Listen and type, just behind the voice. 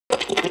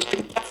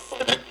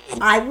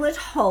I would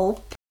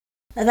hope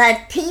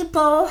that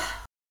people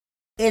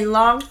in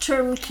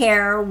long-term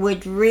care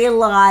would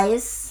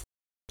realize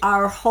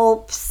our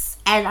hopes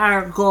and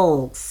our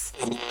goals.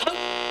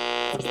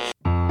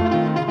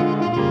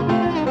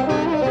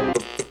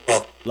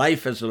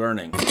 Life is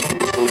learning.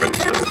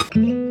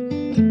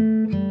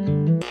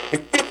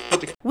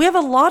 We have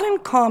a lot in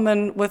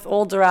common with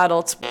older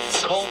adults.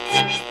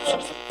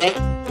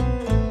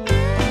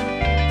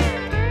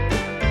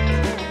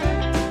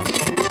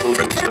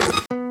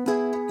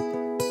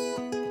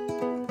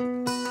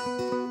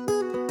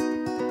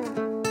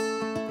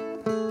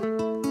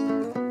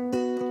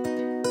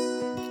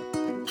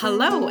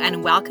 Hello,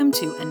 and welcome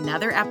to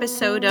another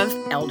episode of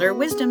Elder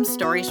Wisdom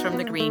Stories from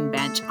the Green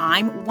Bench.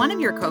 I'm one of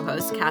your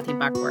co-hosts, Kathy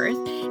Buckworth,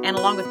 and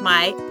along with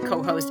my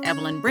co-host,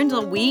 Evelyn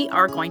Brindle, we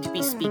are going to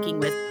be speaking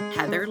with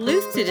Heather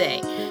Luth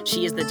today.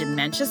 She is the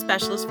dementia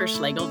specialist for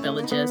Schlegel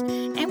Villages,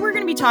 and we're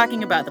going to be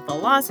talking about the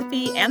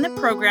philosophy and the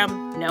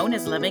program known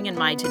as Living in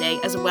My Today,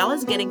 as well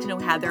as getting to know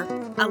Heather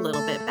a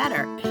little bit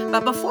better.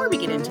 But before we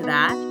get into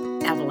that,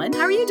 Evelyn,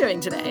 how are you doing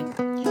today?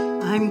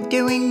 I'm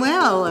doing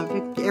well.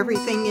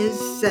 Everything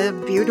is a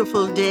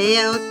beautiful day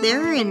out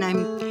there, and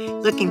I'm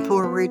looking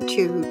forward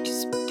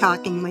to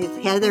talking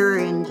with Heather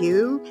and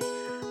you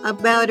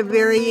about a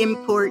very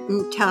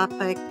important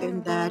topic,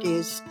 and that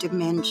is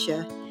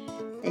dementia,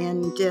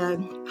 and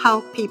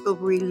how people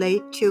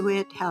relate to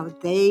it, how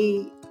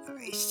they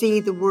see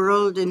the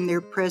world in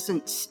their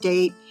present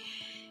state.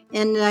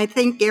 And I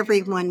think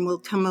everyone will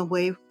come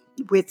away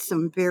with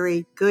some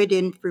very good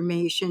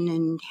information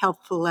and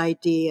helpful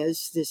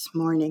ideas this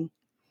morning.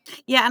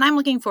 Yeah, and I'm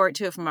looking forward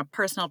to it from a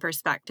personal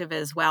perspective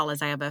as well,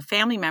 as I have a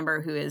family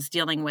member who is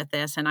dealing with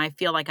this, and I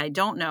feel like I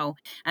don't know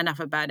enough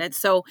about it.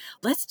 So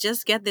let's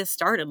just get this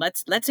started.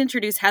 Let's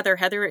introduce Heather.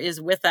 Heather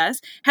is with us.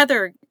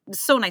 Heather,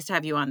 so nice to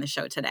have you on the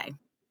show today.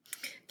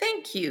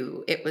 Thank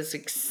you. It was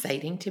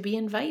exciting to be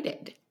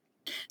invited.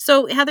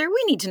 So, Heather,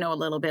 we need to know a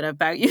little bit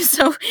about you.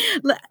 So,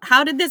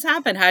 how did this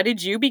happen? How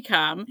did you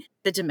become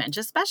the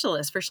dementia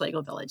specialist for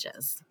Schlegel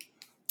Villages?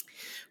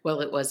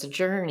 Well, it was a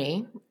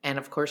journey. And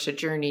of course, a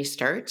journey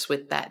starts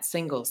with that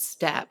single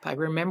step. I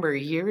remember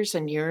years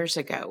and years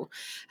ago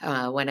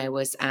when I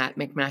was at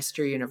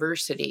McMaster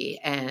University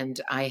and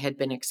I had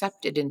been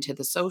accepted into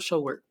the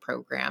social work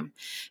program.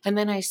 And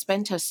then I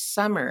spent a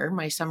summer,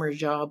 my summer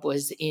job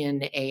was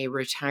in a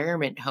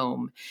retirement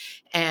home.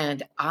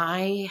 And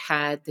I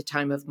had the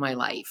time of my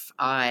life.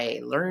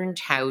 I learned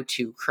how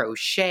to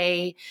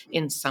crochet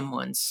in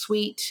someone's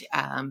suite.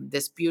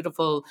 This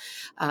beautiful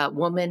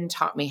woman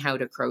taught me how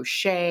to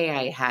crochet.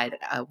 I had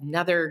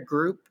another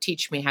group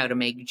teach me how to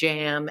make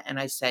jam. And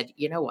I said,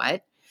 you know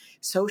what?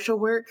 Social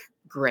work,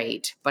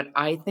 great. But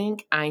I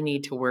think I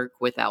need to work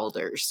with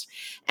elders.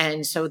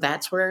 And so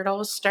that's where it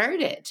all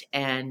started.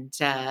 And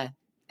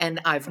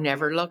I've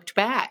never looked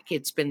back.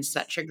 It's been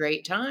such a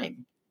great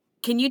time.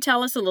 Can you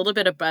tell us a little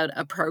bit about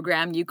a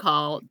program you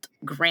called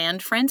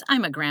Grand Friends?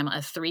 I'm a grandma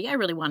of 3. I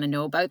really want to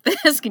know about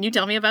this. Can you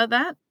tell me about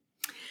that?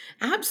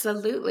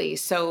 Absolutely.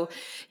 So,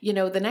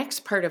 the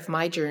next part of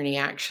my journey,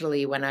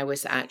 actually, when I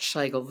was at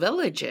Schlegel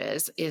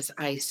Villages, is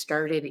I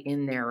started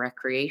in their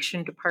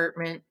recreation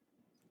department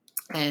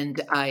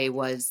and I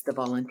was the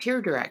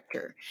volunteer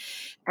director.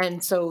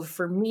 And so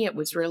for me, it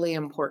was really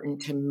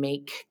important to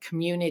make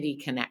community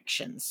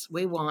connections.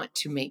 We want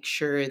to make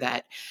sure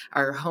that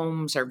our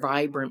homes are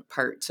vibrant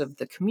parts of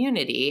the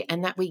community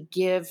and that we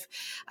give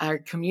our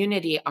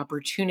community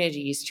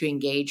opportunities to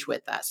engage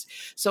with us.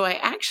 So I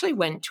actually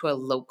went to a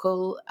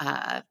local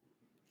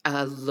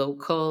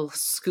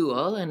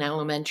school, an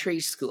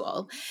elementary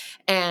school,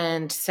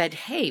 and said,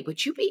 hey,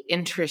 would you be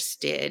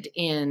interested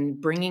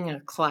in bringing a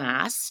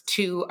class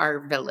to our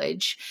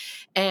village?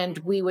 And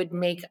we would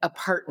make a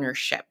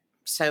partnership.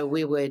 So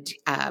we would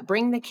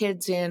bring the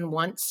kids in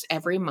once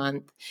every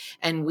month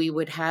and we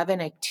would have an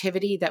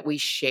activity that we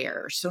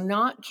share. So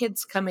not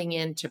kids coming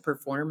in to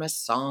perform a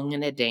song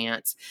and a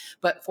dance,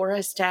 but for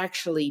us to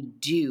actually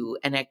do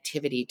an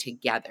activity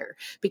together,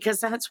 because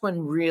that's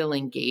when real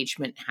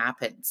engagement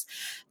happens.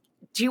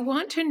 Do you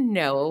want to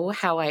know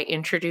how I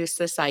introduced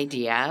this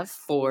idea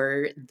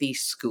for the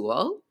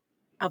school?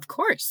 Of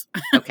course.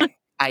 Okay.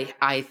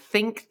 I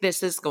think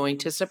this is going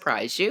to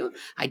surprise you.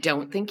 I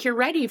don't think you're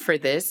ready for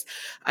this.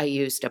 I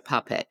used a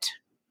puppet.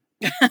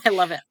 I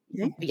love it.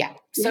 Yeah.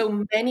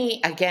 So many,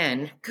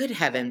 again, good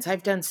heavens,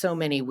 I've done so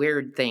many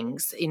weird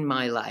things in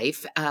my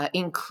life,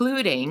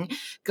 including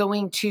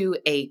going to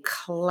a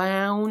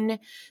clown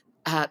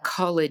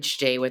college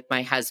day with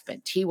my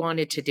husband. He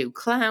wanted to do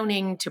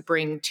clowning to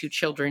bring 2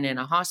 children in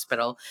a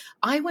hospital.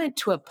 I went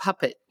to a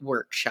puppet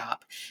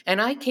workshop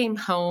and I came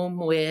home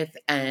with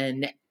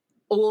an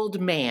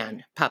old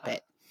man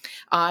puppet.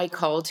 I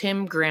called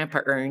him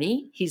Grandpa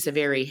Ernie. He's a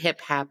very hip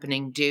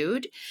happening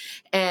dude.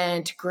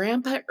 And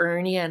Grandpa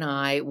Ernie and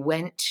I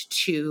went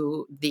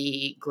to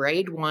the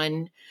grade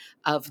 1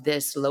 of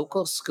this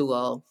local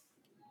school.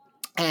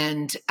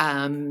 And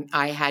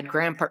I had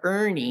Grandpa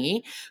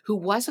Ernie, who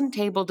wasn't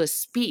able to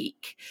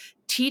speak,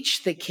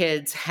 teach the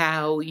kids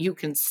how you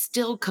can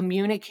still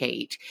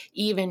communicate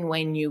even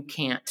when you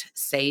can't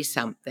say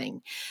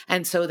something.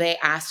 And so they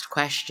asked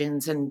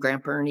questions, and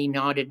Grandpa Ernie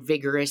nodded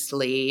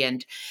vigorously.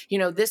 And,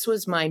 this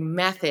was my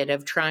method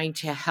of trying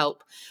to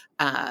help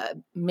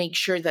make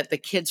sure that the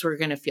kids were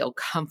going to feel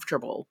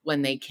comfortable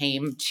when they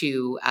came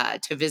to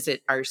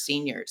visit our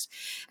seniors.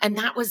 And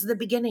that was the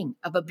beginning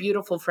of a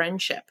beautiful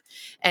friendship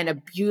and a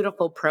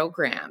beautiful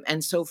program.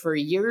 And so for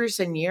years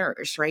and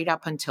years, right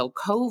up until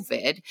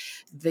COVID,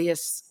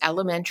 this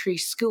elementary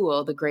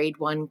school, the grade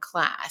 1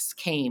 class,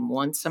 came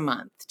once a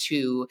month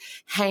to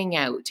hang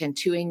out and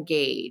to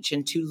engage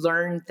and to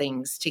learn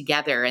things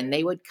together. And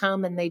they would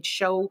come and they'd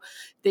show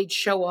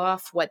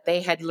off what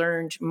they had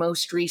learned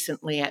most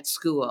recently at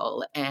school,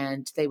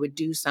 and they would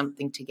do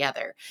something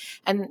together.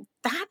 And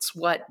that's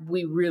what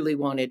we really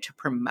wanted to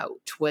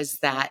promote, was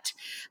that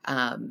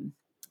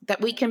that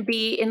we can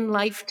be in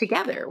life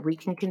together. We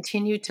can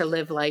continue to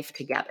live life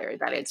together,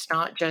 that it's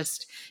not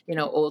just,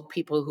 old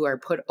people who are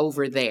put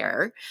over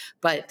there,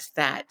 but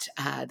that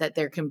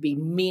there can be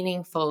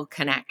meaningful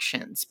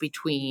connections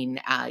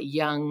between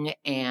young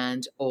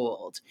and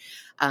old.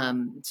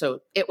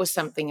 So it was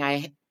something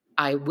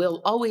I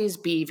will always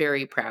be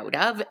very proud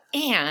of.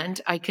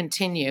 And I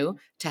continue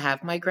to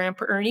have my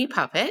Grandpa Ernie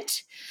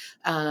puppet.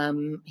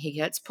 He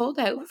gets pulled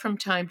out from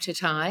time to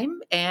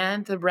time,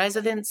 and the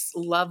residents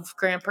love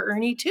Grandpa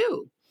Ernie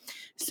too.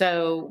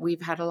 So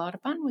we've had a lot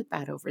of fun with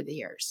that over the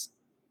years.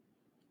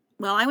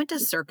 Well, I went to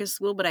circus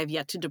school, but I've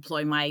yet to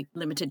deploy my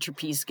limited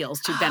trapeze skills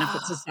to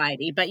benefit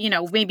society. But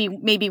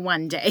maybe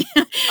one day.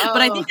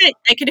 But I think that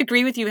I could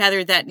agree with you,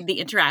 Heather, that the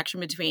interaction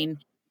between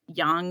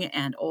young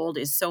and old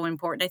is so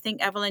important. I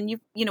think, Evelyn,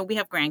 we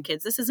have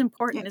grandkids. This is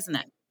important, isn't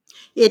it?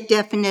 It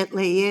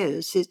definitely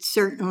is. It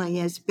certainly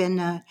has been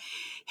a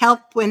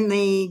help when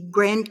the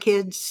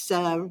grandkids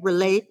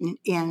relate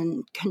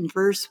and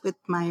converse with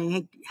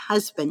my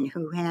husband,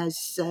 who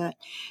has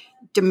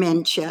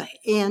dementia.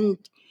 And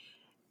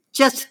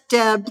just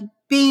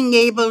being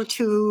able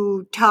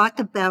to talk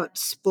about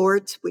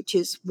sports, which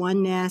is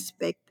one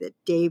aspect that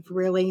Dave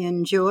really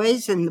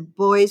enjoys, and the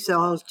boys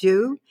all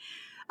do.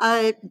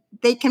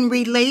 They can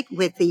relate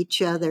with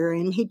each other,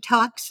 and he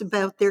talks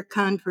about their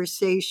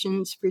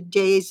conversations for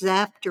days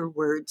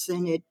afterwards,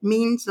 and it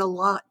means a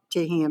lot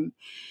to him.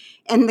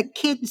 And the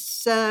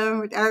kids,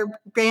 our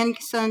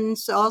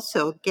grandsons,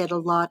 also get a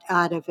lot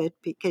out of it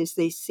because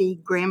they see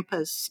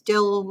Grandpa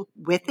still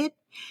with it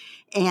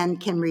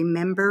and can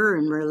remember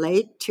and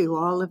relate to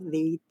all of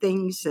the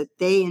things that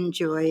they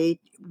enjoy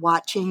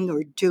watching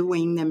or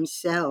doing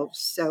themselves.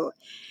 So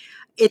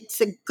it's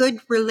a good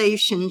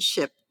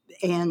relationship,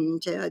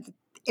 and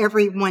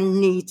everyone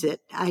needs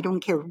it. I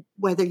don't care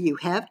whether you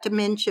have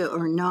dementia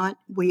or not,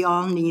 we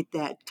all need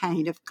that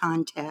kind of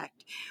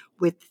contact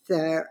with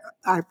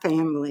our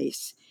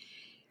families.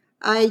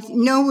 I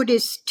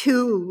noticed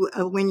too,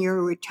 when you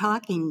were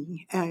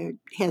talking,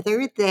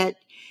 Heather, that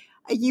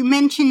you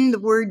mentioned the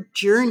word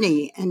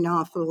journey an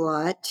awful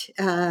lot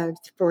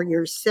for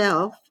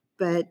yourself,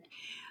 but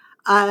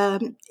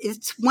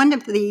it's one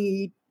of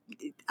the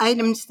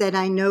items that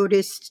I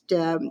noticed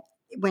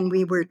when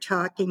we were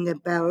talking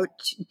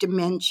about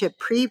dementia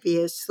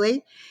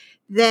previously,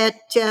 that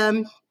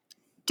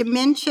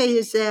dementia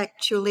is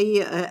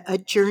actually a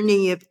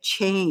journey of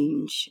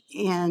change.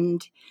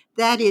 And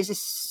that is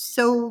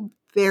so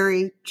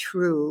very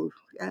true.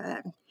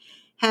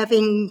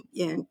 Having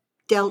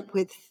dealt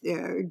with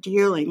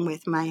dealing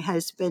with my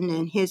husband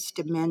and his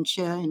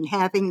dementia, and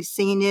having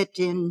seen it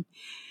in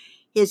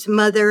his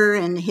mother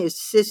and his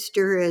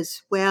sister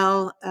as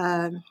well,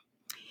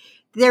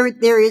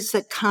 there is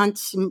a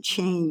constant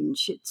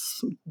change.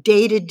 It's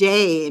day to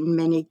day in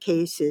many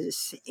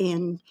cases,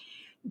 and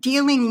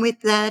dealing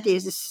with that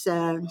is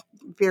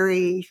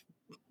very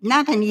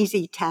not an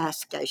easy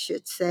task, I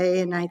should say,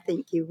 and I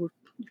think you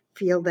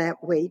feel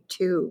that way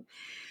too.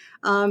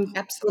 And that,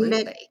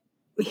 Absolutely.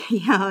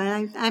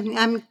 yeah,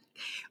 I'm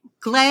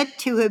glad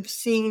to have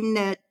seen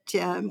that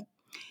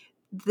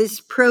this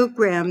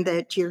program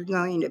that you're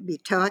going to be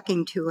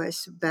talking to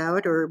us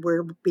about, or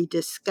we'll be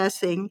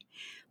discussing,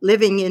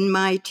 Living in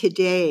My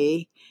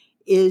Today,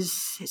 is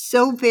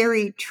so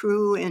very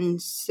true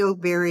and so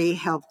very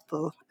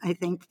helpful, I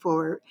think,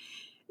 for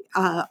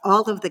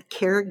all of the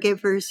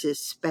caregivers,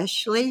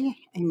 especially,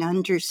 in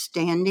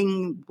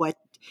understanding what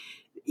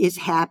is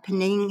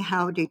happening,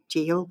 how to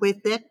deal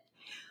with it.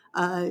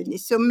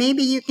 So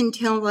maybe you can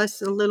tell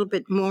us a little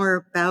bit more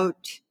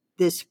about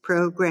this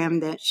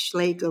program that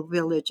Schlegel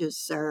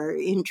Villages are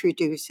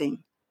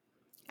introducing.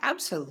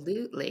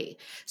 Absolutely.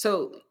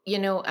 So,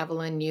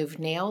 Evelyn, you've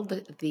nailed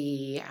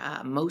the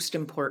most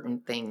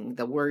important thing,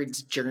 the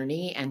words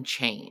journey and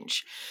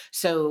change.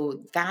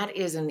 So, that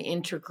is an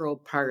integral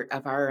part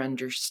of our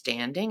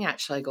understanding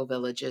at Schlegel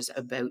Villages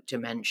about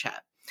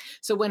dementia.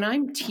 So, when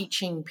I'm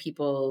teaching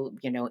people,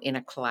 in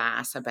a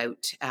class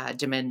about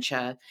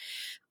dementia,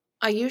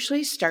 I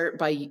usually start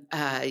by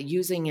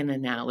using an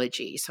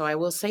analogy. So I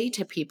will say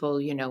to people,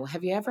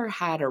 have you ever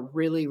had a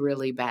really,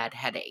 really bad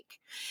headache?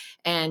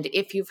 And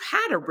if you've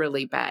had a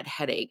really bad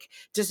headache,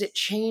 does it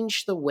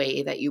change the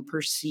way that you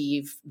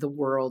perceive the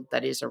world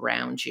that is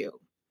around you?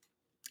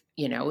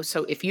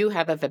 So if you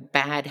have a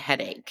bad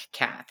headache,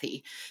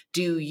 Kathy,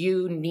 do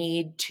you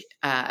need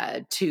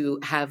to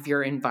have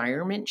your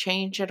environment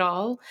change at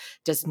all?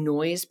 Does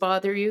noise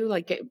bother you?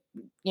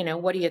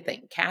 What do you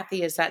think,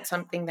 Kathy? Is that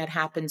something that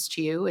happens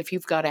to you if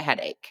you've got a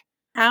headache?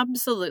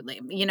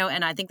 Absolutely.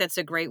 And I think that's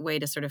a great way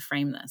to sort of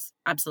frame this.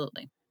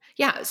 Absolutely.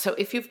 Yeah. So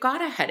if you've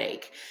got a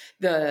headache,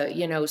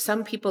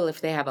 some people,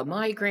 if they have a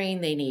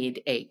migraine, they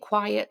need a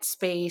quiet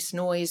space,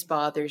 noise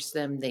bothers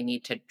them. They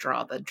need to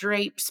draw the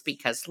drapes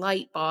because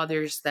light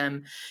bothers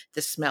them.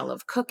 The smell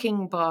of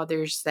cooking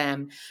bothers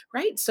them,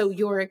 right? So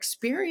your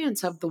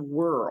experience of the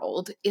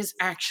world is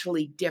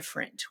actually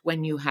different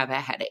when you have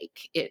a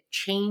headache. It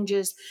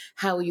changes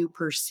how you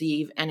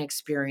perceive and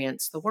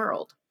experience the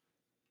world.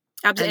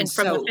 And And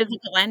from a so,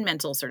 physical and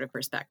mental sort of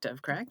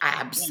perspective, correct? Yeah.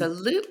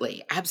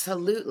 absolutely,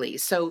 absolutely.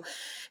 So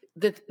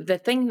the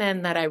thing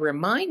then that I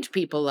remind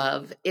people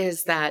of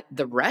is that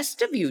the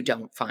rest of you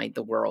don't find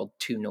the world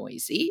too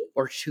noisy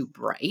or too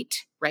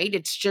bright, right?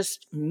 It's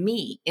just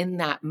me in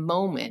that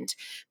moment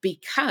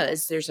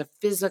because there's a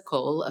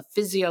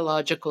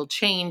physiological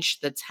change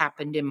that's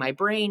happened in my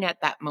brain at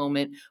that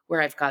moment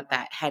where I've got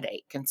that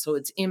headache. And so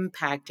it's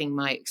impacting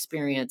my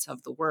experience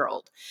of the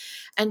world.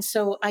 And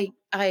so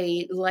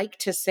I like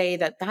to say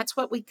that that's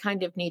what we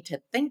kind of need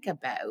to think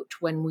about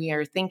when we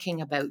are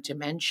thinking about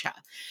dementia.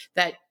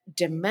 That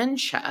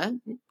dementia,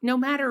 no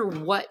matter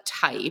what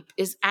type,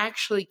 is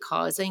actually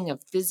causing a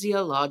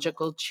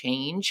physiological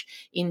change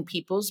in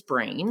people's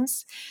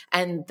brains.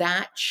 And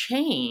that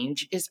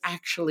change is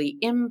actually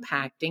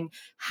impacting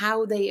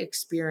how they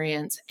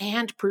experience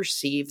and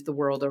perceive the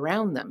world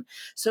around them.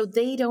 So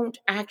they don't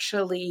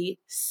actually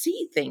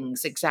see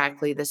things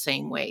exactly the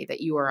same way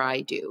that you or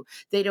I do.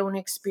 They don't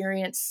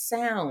experience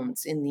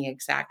sounds in the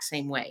exact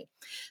same way.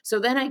 So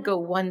then I go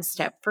one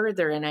step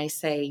further and I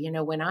say,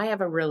 when I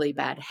have a really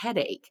bad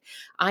headache,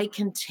 I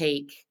can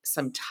take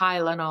some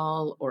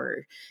Tylenol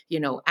or,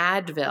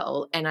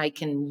 Advil, and I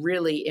can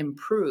really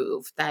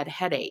improve that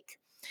headache.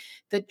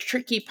 The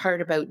tricky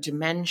part about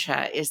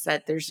dementia is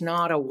that there's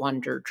not a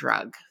wonder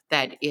drug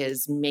that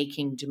is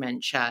making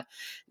dementia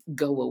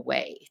go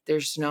away.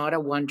 There's not a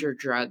wonder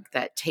drug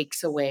that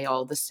takes away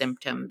all the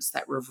symptoms,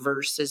 that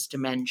reverses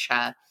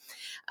dementia.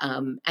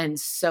 And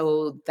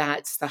so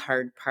that's the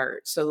hard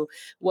part. So,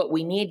 what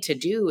we need to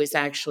do is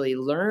actually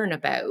learn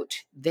about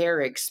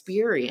their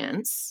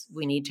experience.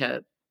 We need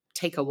to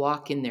take a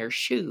walk in their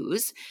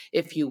shoes,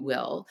 if you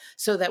will,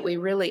 so that we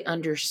really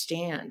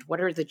understand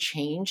what are the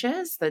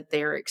changes that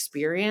they're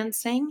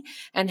experiencing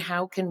and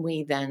how can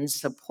we then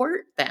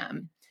support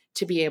them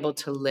to be able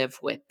to live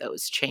with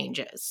those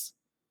changes.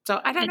 So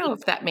I don't And know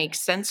if that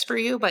makes sense for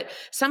you, but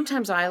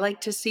sometimes I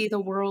like to see the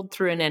world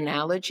through an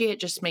analogy. It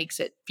just makes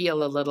it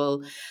feel a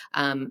little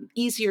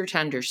easier to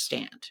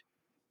understand.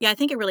 yeah, I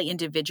think it really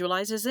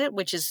individualizes it,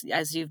 which is,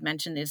 as you've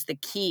mentioned, is the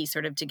key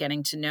sort of to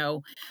getting to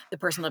know the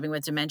person living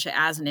with dementia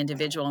as an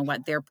individual and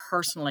what they're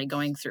personally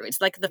going through.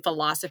 It's like the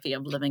philosophy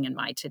of living in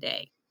my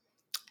today.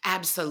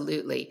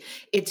 Absolutely.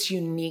 It's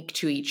unique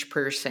to each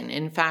person.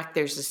 In fact,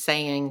 there's a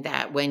saying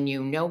that when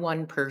you know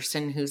one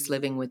person who's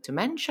living with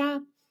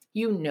dementia,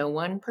 you know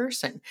one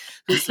person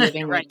who's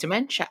living Right. with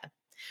dementia.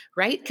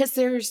 Right? Because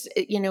there's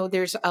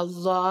a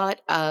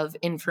lot of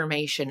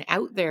information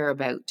out there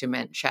about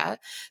dementia.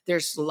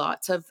 There's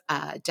lots of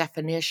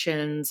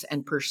definitions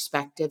and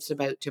perspectives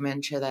about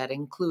dementia that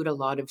include a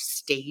lot of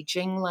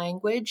staging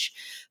language.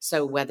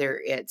 So whether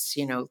it's,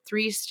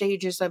 3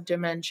 stages of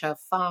dementia,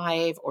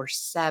 5 or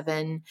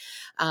 7,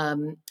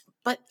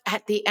 but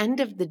at the end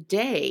of the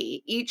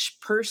day, each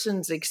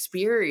person's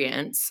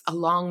experience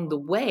along the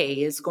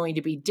way is going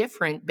to be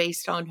different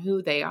based on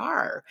who they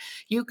are.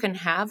 You can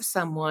have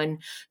someone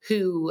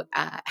who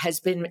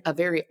has been a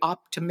very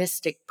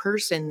optimistic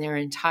person their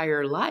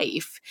entire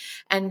life,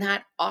 and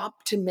that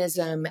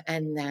optimism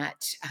and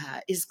that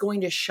is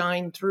going to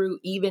shine through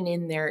even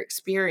in their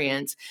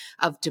experience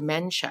of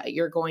dementia.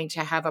 You're going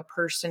to have a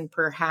person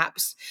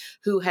perhaps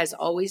who has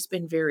always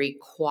been very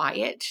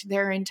quiet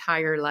their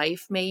entire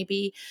life,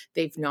 maybe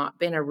they've not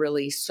been a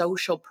really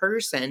social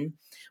person.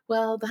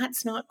 Well,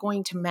 that's not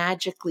going to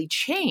magically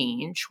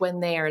change when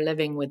they are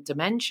living with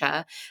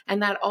dementia. And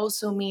that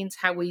also means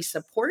how we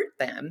support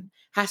them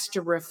has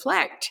to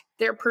reflect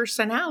their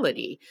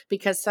personality,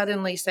 because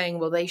suddenly saying,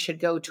 well, they should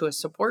go to a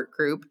support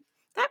group,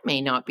 that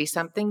may not be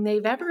something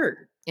they've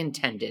ever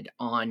intended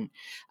on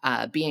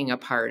being a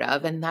part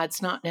of. And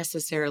that's not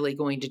necessarily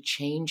going to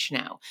change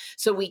now.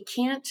 So we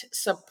can't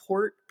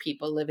support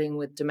people living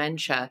with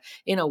dementia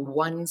in a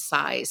one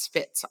size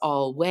fits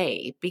all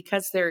way,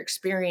 because their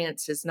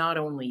experience is not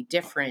only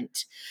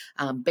different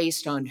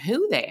based on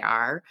who they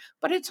are,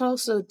 but it's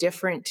also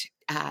different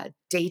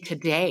day to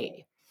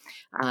day.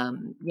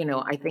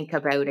 I think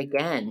about,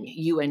 again,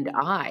 you and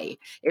I,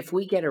 if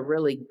we get a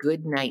really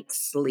good night's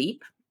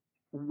sleep,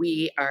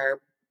 we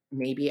are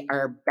maybe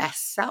our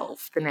best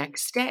self the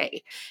next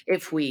day.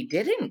 If we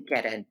didn't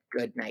get a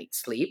good night's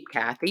sleep,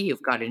 Kathy,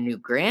 you've got a new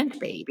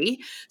grandbaby.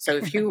 So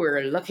if you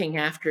were looking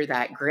after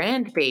that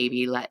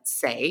grandbaby, let's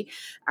say,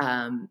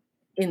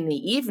 in the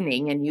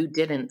evening and you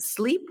didn't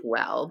sleep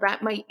well,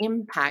 that might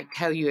impact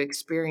how you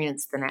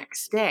experience the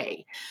next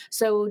day.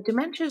 So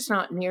dementia is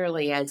not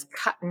nearly as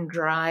cut and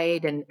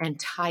dried and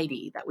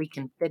tidy that we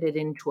can fit it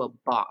into a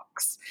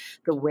box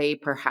the way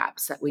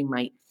perhaps that we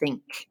might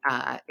think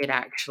it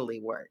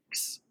actually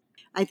works.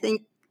 I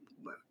think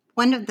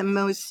one of the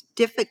most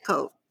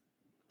difficult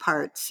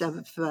parts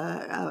of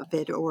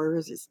it, or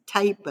this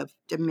type of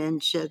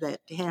dementia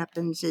that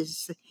happens,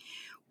 is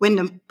when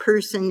a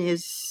person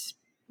is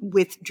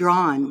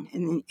withdrawn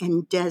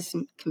and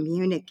doesn't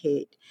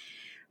communicate.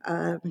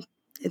 Um,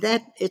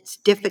 that it's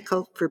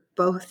difficult for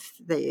both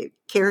the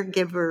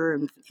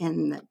caregiver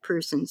and the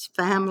person's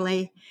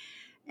family,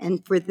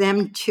 and for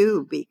them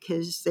too,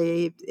 because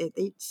they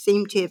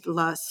seem to have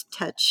lost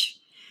touch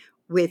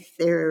with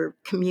their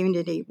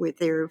community, with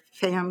their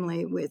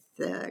family, with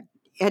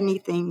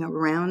anything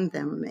around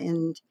them.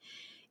 And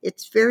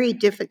it's very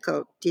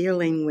difficult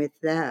dealing with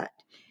that.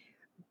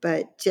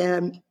 But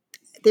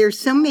there's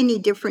so many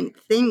different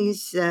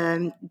things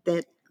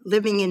that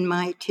living in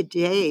my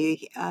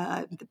today,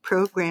 the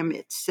program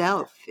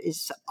itself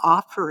is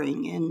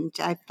offering. And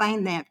I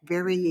find that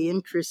very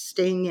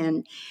interesting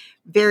and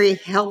very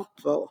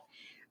helpful.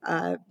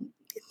 Uh,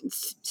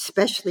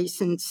 Especially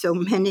since so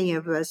many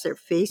of us are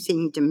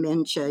facing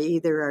dementia,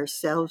 either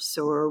ourselves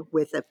or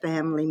with a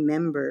family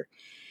member.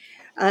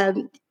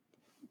 Um,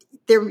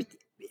 their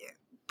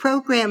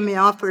program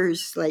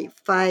offers like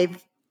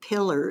 5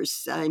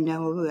 pillars. I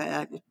know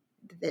that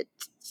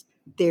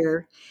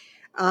there,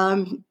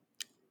 and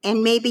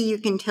maybe you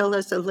can tell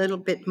us a little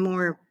bit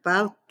more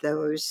about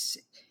those,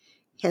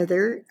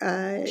 Heather.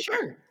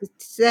 Sure.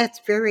 That's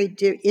very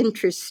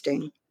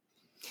interesting.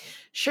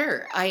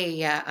 Sure.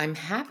 I'm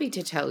happy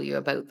to tell you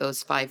about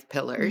those 5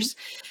 pillars.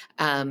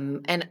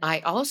 And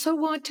I also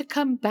want to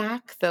come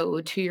back, though,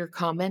 to your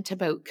comment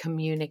about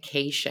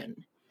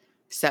communication.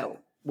 So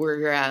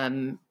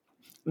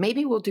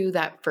maybe we'll do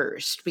that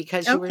first,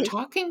 because you were Okay.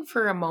 talking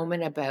for a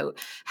moment about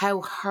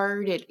how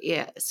hard it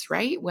is,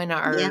 right? When Yeah,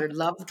 our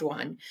loved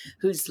one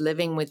who's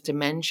living with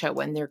dementia,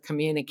 when their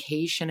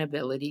communication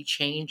ability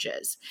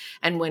changes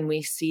and when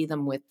we see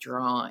them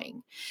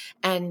withdrawing.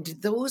 And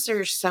those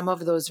are some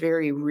of those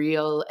very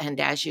real and,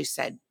 as you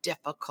said,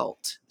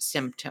 difficult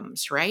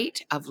symptoms,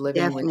 right, of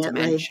living with definitely.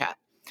 dementia.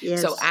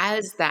 So Yes,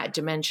 as that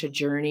dementia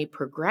journey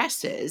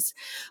progresses,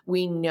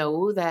 we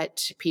know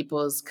that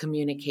people's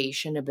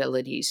communication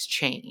abilities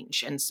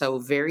change. And so,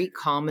 very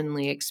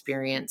commonly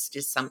experienced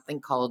is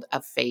something called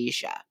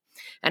aphasia.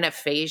 And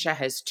aphasia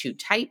has 2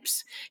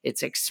 types.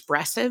 It's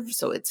expressive,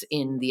 so it's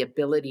in the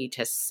ability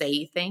to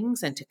say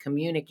things and to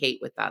communicate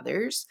with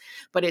others,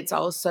 but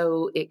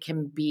it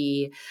can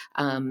be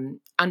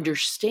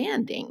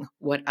understanding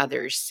what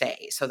others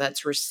say. So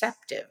that's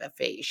receptive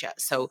aphasia.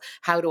 So,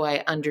 how do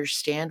I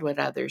understand what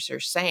others are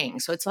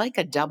saying? So, it's like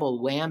a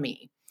double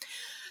whammy.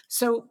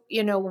 So,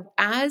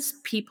 as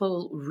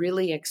people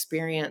really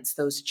experience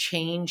those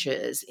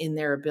changes in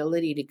their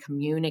ability to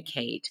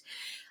communicate,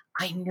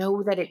 I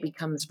know that it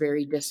becomes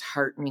very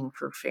disheartening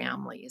for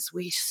families.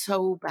 We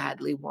so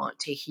badly want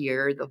to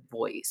hear the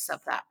voice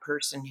of that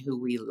person who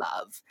we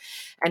love.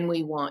 And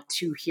we want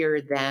to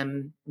hear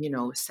them,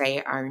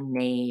 say our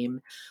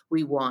name.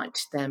 We want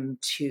them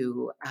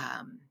to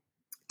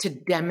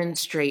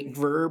demonstrate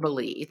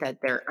verbally that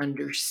they're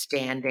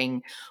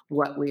understanding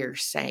what we're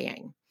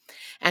saying.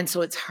 And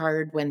so it's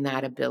hard when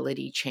that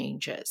ability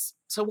changes.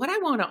 So what I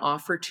want to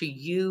offer to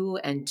you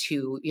and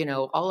to,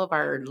 all of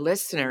our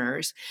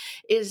listeners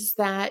is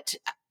that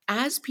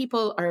as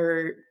people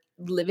are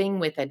living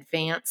with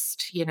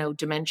advanced,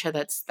 dementia,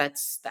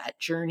 that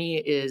journey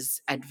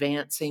is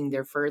advancing,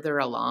 they're further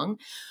along.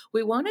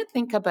 We want to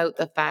think about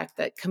the fact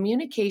that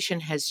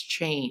communication has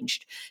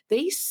changed.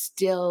 They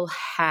still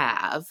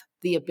have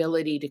the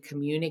ability to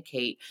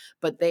communicate,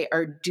 but they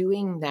are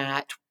doing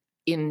that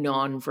in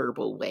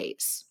nonverbal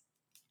ways.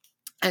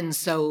 And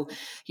so,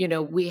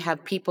 we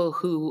have people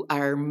who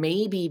are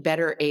maybe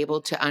better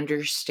able to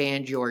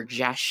understand your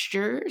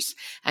gestures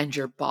and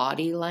your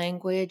body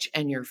language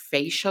and your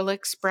facial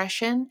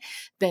expression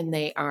than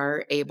they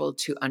are able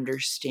to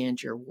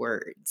understand your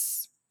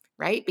words,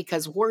 right?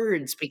 Because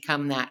words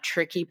become that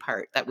tricky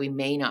part that we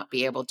may not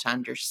be able to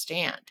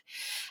understand.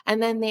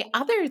 And then the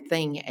other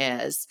thing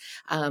is,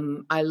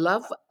 I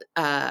love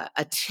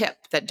a tip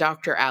that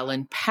Dr.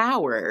 Alan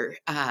Power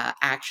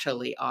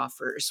actually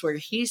offers, where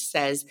he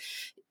says,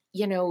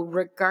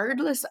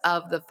 regardless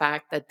of the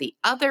fact that the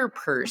other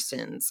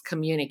person's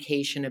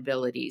communication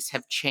abilities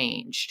have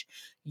changed,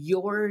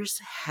 yours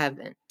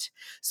haven't.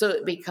 So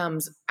it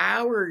becomes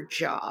our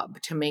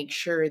job to make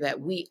sure that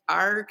we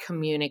are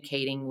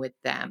communicating with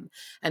them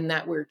and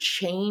that we're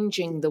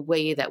changing the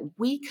way that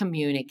we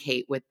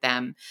communicate with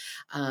them,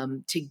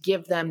 to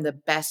give them the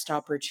best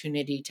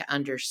opportunity to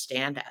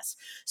understand us.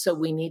 So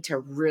we need to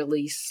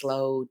really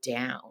slow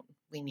down.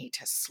 We need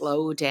to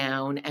slow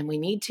down, and we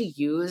need to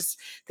use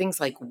things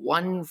like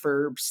one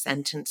verb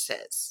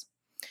sentences.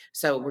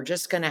 So we're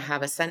just going to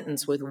have a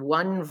sentence with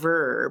one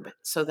verb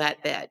so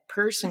that that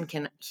person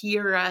can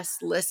hear us,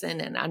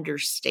 listen, and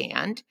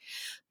understand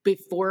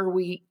before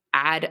we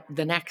add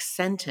the next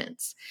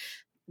sentence.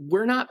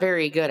 We're not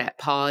very good at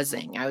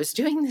pausing. I was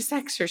doing this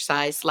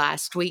exercise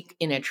last week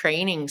in a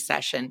training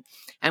session,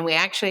 and we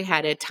actually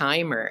had a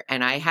timer,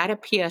 and I had a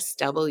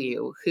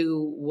PSW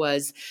who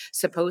was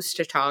supposed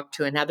to talk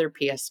to another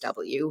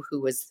PSW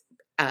who was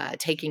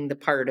taking the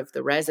part of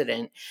the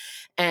resident.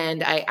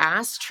 And I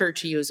asked her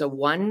to use a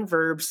one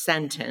verb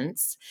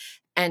sentence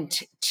and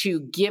to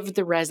give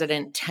the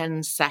resident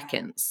 10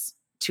 seconds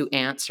to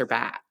answer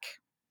back.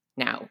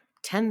 Now,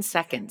 10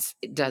 seconds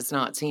does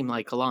not seem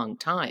like a long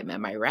time.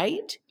 Am I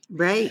right?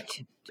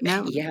 Right.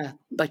 No. Yeah.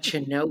 But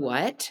you know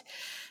what?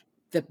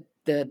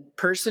 The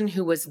person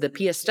who was the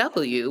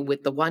PSW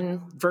with the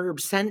one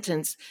verb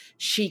sentence,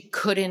 she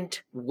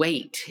couldn't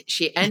wait.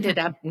 She ended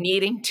up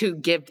needing to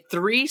give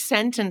 3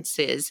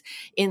 sentences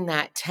in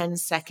that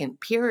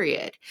 10-second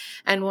period.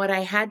 And what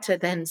I had to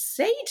then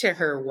say to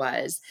her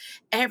was,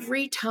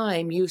 every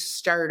time you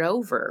start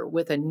over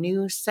with a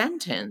new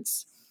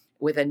sentence,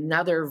 with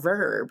another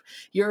verb,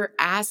 you're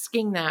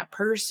asking that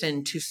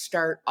person to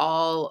start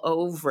all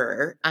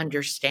over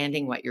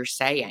understanding what you're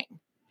saying.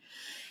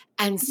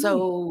 And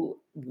so,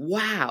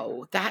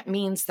 wow, that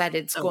means that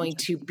it's So going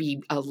to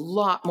be a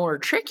lot more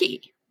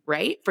tricky,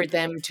 right? For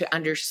them to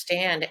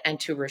understand and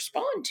to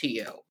respond to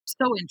you.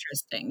 so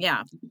interesting.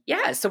 Yeah.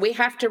 Yeah, so we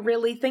have to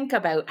really think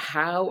about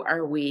how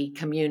are we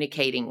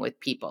communicating with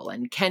people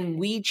and can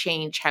we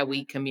change how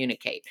we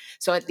communicate?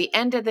 So at the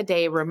end of the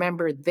day,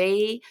 remember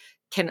they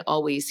can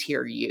always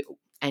hear you.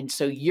 And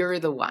so you're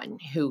the one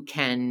who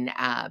can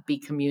be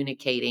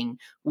communicating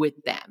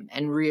with them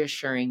and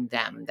reassuring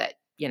them that,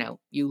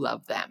 you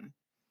love them.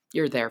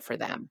 You're there for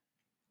them.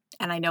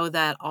 And I know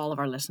that all of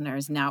our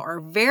listeners now are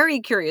very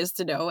curious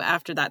to know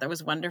after that. That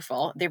was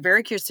wonderful. They're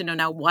very curious to know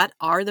now, what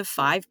are the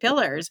 5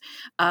 pillars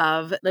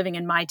of Living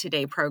in My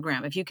Today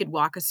program? If you could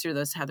walk us through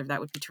those, Heather,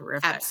 that would be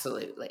terrific.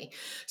 Absolutely.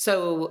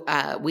 So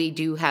we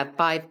do have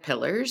 5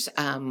 pillars.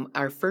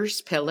 Our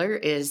first pillar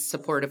is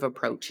supportive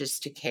approaches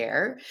to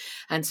care.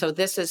 And so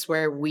this is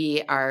where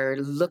we are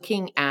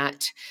looking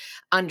at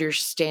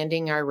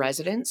understanding our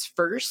residents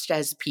first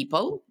as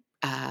people.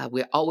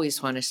 We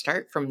always want to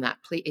start from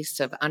that place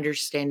of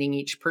understanding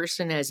each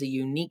person as a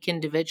unique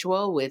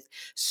individual with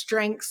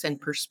strengths and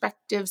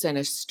perspectives and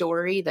a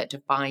story that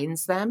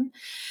defines them.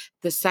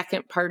 The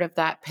second part of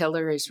that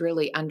pillar is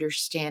really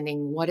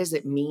understanding, what does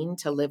it mean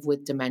to live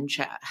with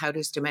dementia? How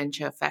does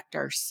dementia affect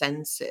our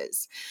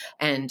senses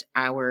and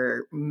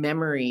our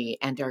memory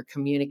and our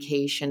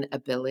communication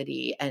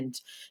ability and,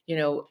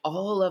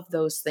 all of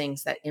those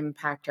things that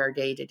impact our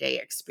day-to-day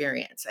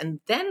experience. And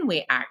then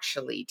we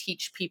actually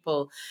teach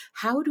people,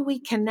 how do we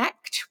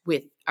connect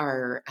with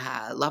our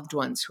loved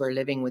ones who are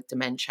living with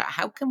dementia?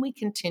 How can we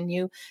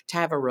continue to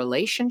have a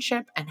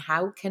relationship, and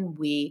how can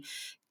we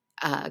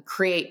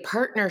create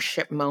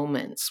partnership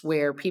moments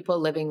where people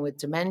living with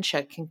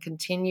dementia can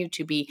continue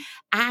to be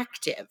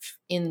active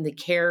in the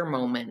care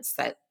moments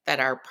that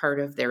are part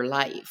of their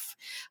life,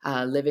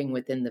 living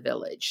within the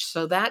village.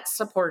 So that's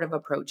supportive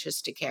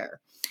approaches to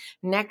care.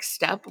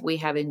 Next up, we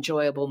have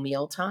enjoyable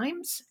meal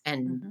times,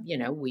 and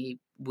we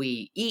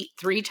eat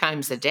 3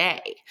 times a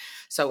day.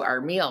 So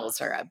our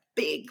meals are a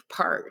big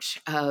part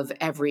of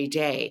every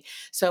day.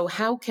 So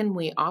how can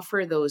we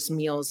offer those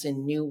meals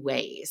in new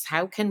ways?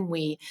 How can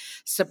we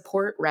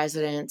support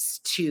residents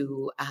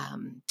to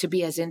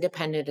be as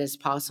independent as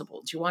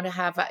possible? Do you want to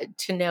have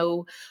to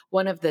know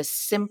one of the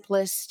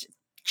simplest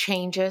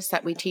changes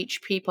that we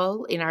teach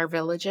people in our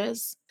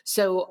villages?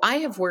 So I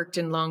have worked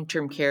in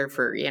long-term care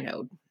for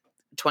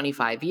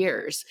 25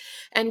 years.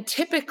 And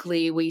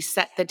typically we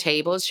set the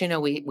tables,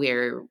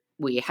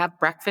 we have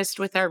breakfast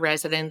with our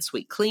residents,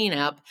 we clean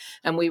up,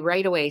 and we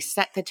right away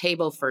set the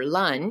table for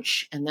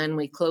lunch, and then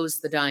we close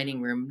the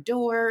dining room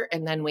door,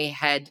 and then we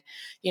head,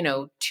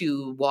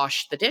 to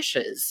wash the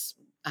dishes.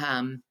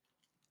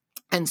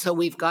 And so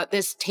we've got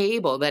this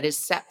table that is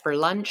set for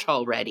lunch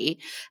already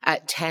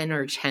at 10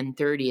 or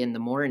 10:30 in the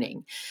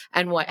morning.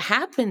 And what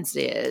happens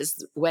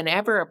is,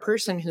 whenever a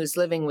person who's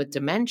living with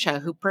dementia,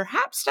 who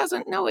perhaps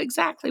doesn't know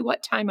exactly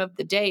what time of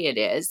the day it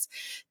is,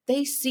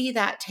 they see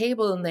that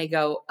table and they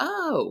go,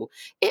 oh,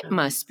 it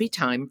must be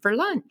time for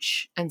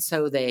lunch. And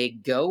so they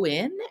go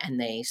in and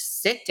they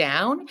sit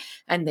down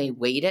and they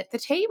wait at the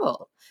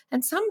table.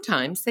 And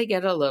sometimes they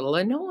get a little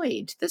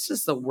annoyed. This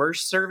is the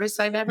worst service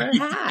I've ever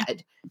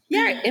had.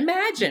 Yeah,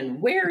 imagine,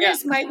 where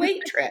is my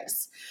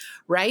waitress?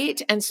 Right?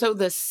 And so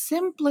the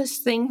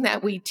simplest thing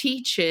that we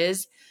teach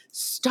is,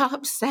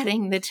 stop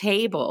setting the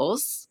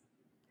tables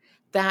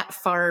that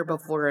far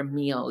before a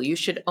meal. You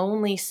should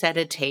only set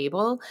a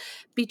table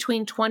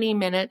between 20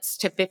 minutes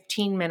to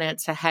 15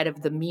 minutes ahead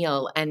of the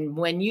meal. And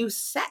when you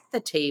set the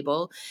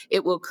table,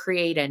 it will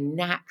create a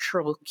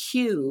natural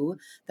cue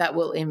that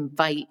will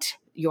invite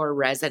your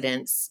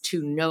residents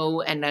to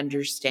know and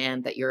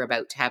understand that you're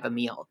about to have a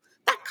meal.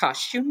 That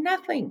costs you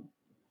nothing.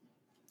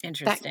 that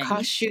Interesting.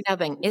 costs you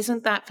nothing.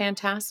 Isn't that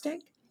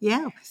fantastic?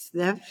 Yes,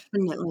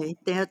 definitely.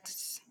 They're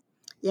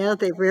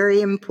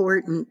very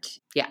important.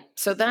 Yeah,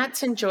 so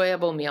that's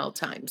enjoyable meal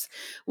times.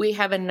 We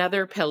have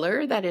another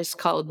pillar that is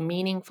called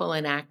meaningful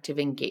and active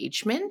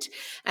engagement,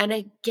 and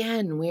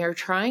again, we are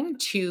trying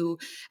to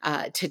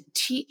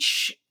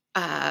teach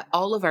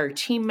all of our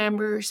team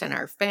members and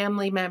our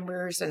family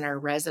members and our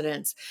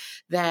residents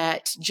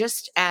that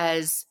just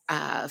as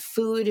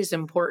food is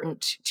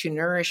important to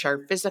nourish our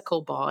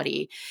physical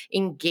body,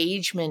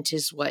 engagement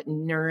is what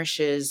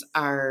nourishes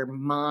our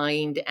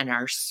mind and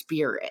our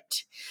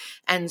spirit.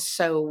 And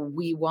so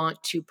we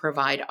want to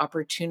provide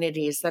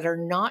opportunities that are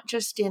not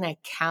just in a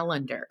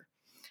calendar.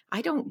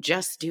 I don't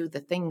just do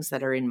the things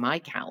that are in my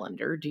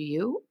calendar, do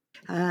you?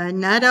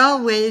 Not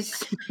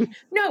always.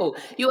 No,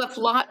 you have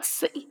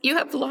lots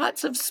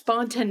of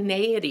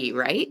spontaneity,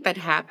 right? That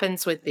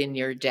happens within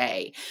your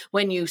day.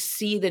 When you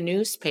see the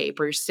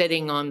newspaper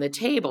sitting on the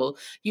table,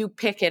 you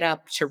pick it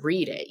up to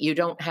read it. You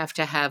don't have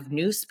to have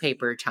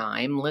newspaper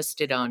time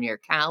listed on your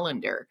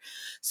calendar.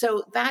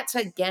 So that's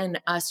again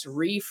us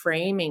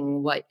reframing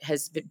what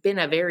has been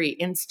a very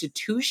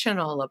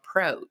institutional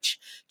approach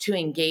to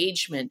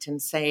engagement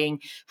and saying,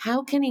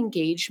 how can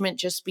engagement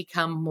just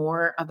become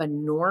more of a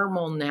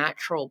normal, natural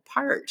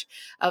part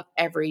of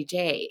every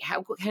day?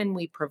 How can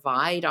we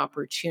provide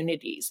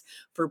opportunities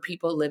for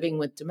people living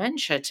with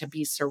dementia to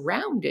be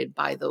surrounded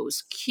by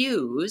those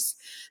cues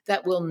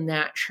that will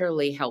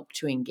naturally help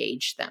to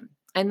engage them?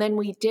 And then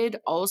we did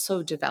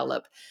also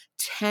develop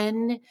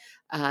 10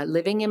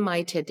 Living in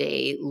My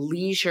Today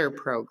leisure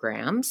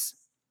programs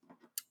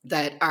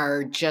that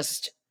are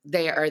just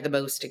they are the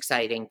most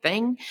exciting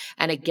thing.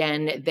 And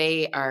again,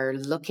 they are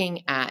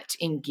looking at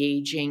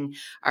engaging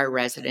our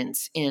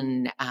residents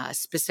in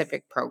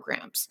specific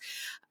programs.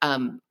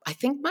 I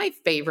think my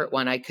favorite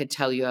one I could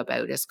tell you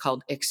about is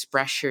called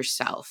Express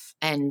Yourself.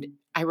 And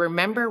I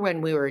remember when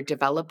we were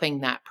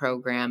developing that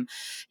program,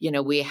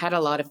 we had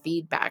a lot of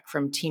feedback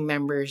from team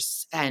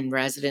members and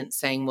residents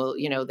saying, well,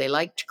 they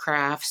liked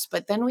crafts,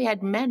 but then we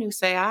had men who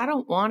say, I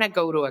don't want to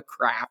go to a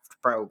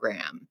craft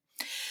program.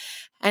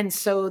 And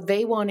so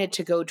they wanted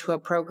to go to a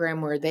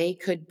program where they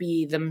could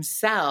be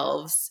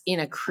themselves in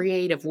a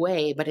creative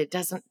way, but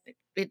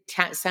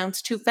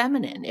sounds too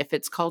feminine if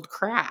it's called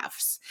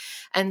crafts.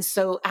 And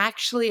so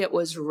actually it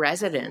was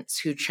residents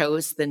who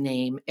chose the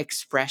name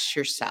Express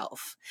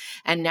Yourself.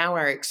 And now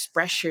our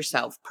Express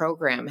Yourself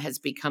program has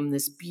become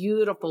this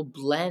beautiful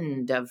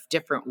blend of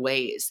different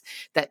ways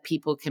that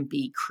people can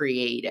be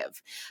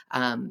creative.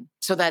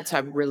 So that's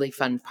a really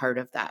fun part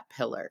of that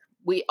pillar.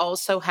 We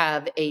also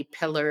have a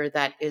pillar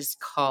that is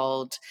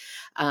called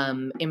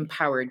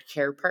Empowered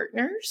Care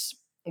Partners,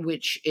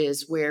 which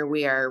is where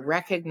we are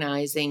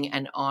recognizing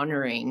and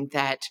honoring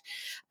that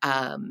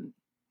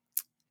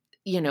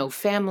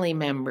family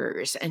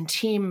members and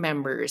team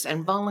members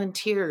and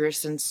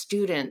volunteers and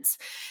students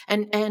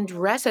and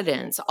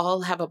residents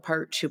all have a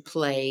part to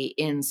play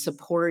in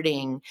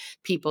supporting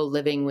people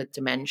living with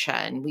dementia.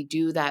 And we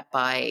do that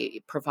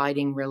by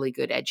providing really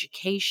good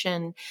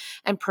education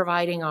and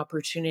providing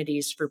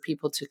opportunities for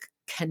people to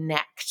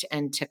connect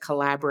and to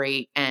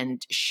collaborate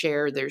and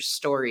share their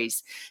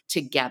stories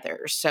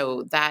together.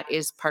 So that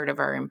is part of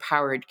our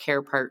Empowered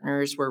Care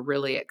Partners. We're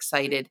really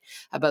excited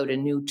about a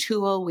new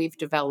tool we've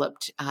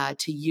developed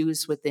to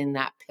use within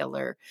that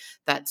pillar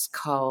that's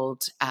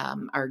called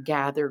our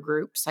Gather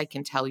groups. I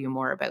can tell you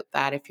more about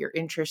that if you're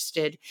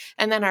interested.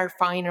 And then our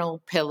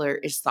final pillar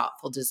is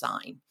thoughtful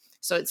design.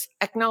 So it's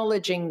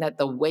acknowledging that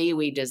the way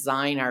we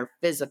design our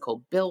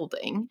physical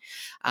building,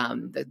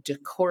 the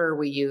decor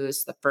we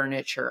use, the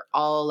furniture,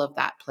 all of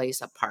that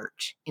plays a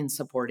part in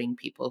supporting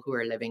people who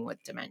are living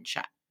with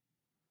dementia.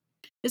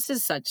 This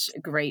is such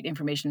great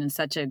information and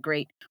such a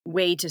great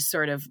way to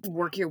sort of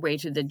work your way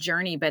through the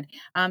journey. But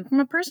from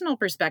a personal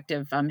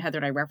perspective, Heather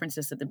and I referenced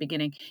this at the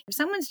beginning. If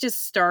someone's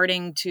just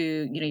starting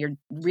to, you're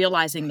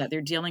realizing that they're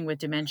dealing with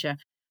dementia,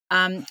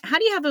 how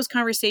do you have those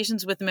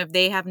conversations with them if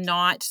they have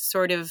not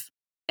sort of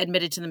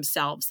admitted to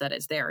themselves that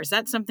it's there? Is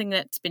that something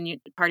that's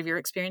been part of your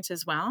experience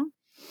as well?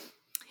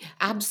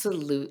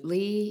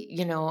 Absolutely.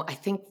 I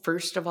think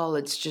first of all,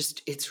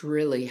 it's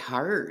really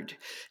hard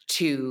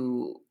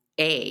to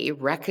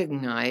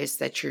recognize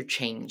that you're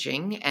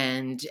changing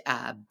and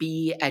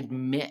B,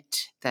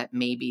 admit that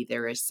maybe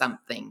there is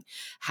something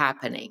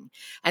happening.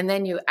 And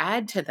then you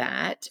add to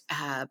that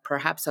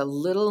perhaps a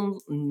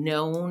little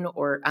known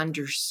or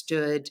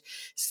understood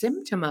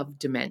symptom of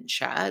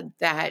dementia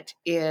that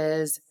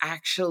is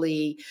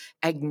actually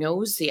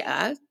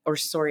anosognosia,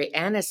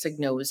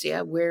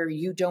 where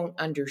you don't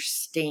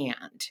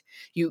understand.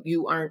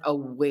 You aren't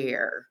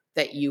aware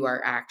that you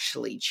are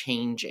actually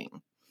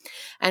changing.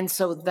 And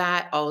so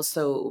that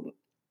also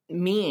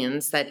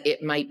means that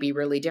it might be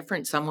really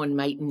different. Someone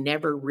might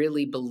never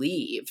really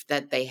believe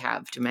that they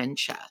have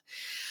dementia.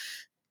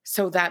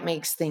 So that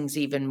makes things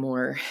even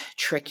more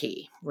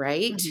tricky,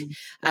 right? Mhm.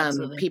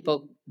 Absolutely.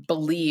 People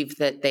believe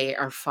that they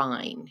are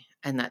fine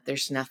and that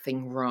there's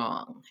nothing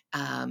wrong.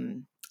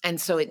 And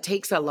so it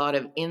takes a lot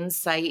of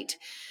insight,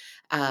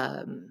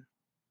 um,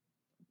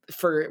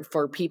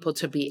 for people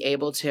to be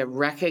able to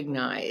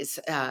recognize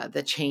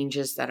the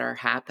changes that are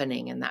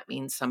happening. And that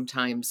means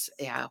sometimes,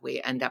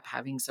 we end up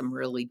having some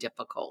really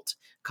difficult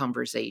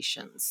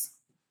conversations.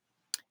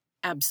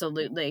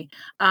 Absolutely.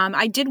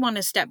 I did want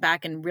to step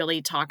back and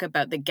really talk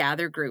about the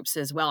gather groups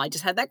as well. I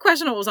just had that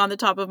question that was on the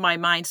top of my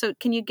mind. So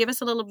can you give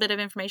us a little bit of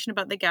information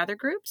about the gather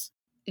groups?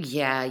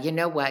 Yeah, you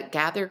know what?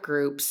 Gather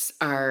groups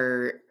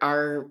are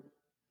our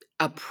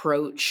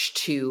approach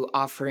to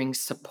offering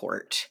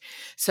support.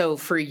 So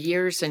for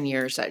years and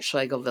years at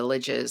Schlegel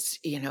Villages,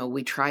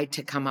 we tried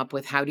to come up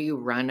with, how do you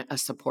run a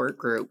support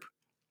group?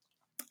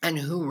 And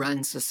who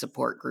runs the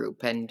support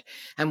group, and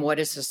what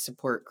does a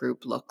support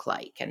group look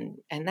like?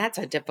 And that's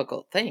a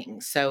difficult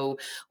thing. So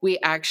we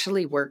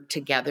actually worked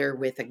together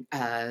with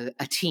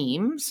a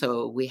team.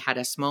 So we had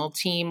a small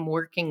team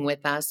working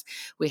with us.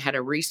 We had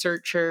a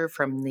researcher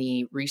from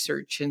the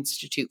Research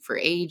Institute for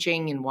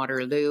Aging in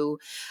Waterloo,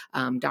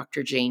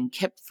 Dr. Jane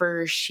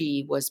Kipfer.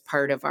 She was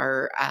part of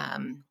our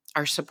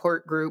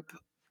support group.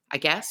 I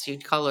guess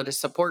you'd call it a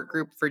support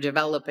group for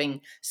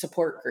developing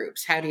support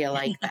groups. How do you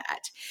like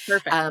that?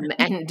 Perfect.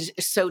 And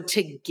so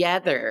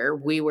together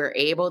we were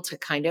able to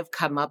kind of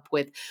come up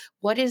with,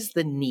 what is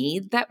the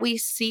need that we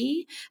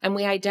see? And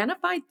we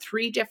identified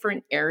 3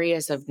 different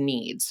areas of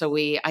need. So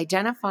we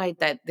identified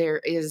that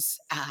there is,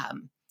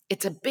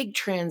 it's a big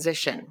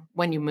transition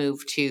when you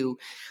move to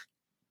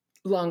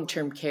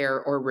long-term care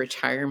or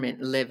retirement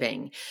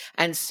living.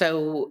 And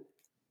so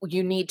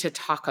you need to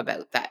talk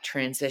about that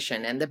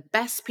transition. And the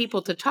best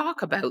people to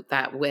talk about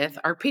that with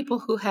are people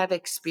who have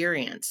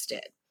experienced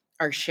it,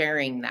 are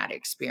sharing that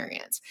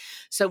experience.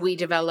 So we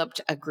developed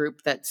a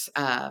group that's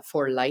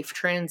for life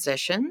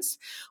transitions.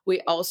 We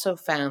also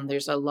found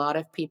there's a lot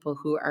of people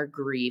who are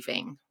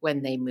grieving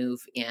when they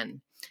move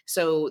in.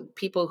 So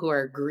people who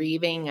are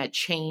grieving a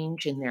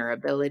change in their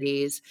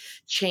abilities,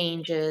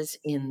 changes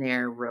in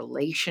their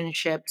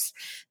relationships,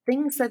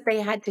 things that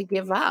they had to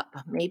give up.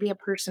 Maybe a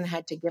person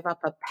had to give up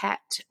a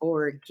pet,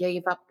 or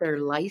gave up their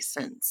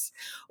license,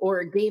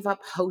 or gave up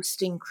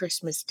hosting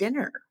Christmas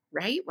dinner,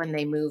 right? When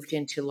they moved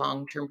into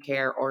long-term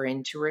care or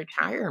into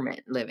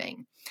retirement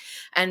living.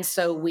 And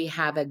so we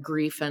have a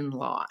grief and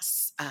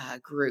loss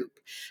group.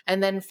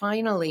 And then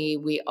finally,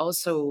 we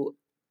also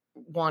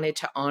wanted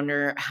to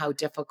honor how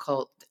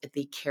difficult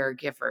the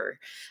caregiver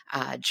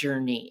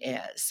journey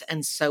is.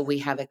 And so we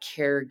have a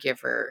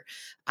caregiver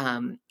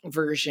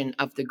version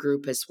of the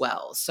group as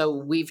well. So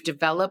we've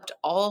developed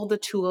all the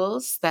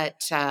tools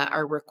that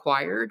are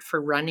required for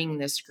running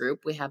this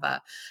group. We have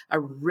a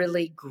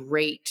really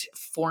great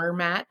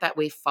format that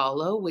we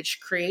follow, which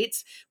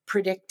creates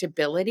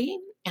predictability.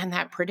 And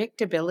that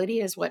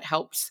predictability is what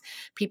helps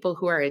people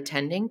who are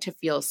attending to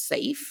feel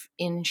safe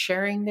in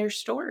sharing their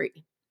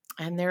story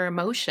and their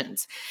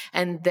emotions.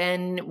 And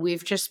then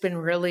we've just been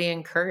really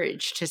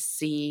encouraged to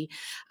see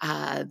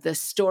the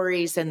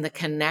stories and the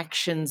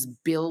connections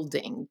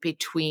building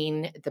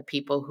between the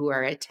people who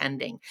are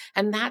attending.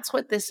 And that's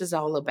what this is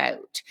all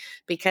about.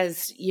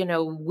 Because,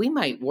 we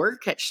might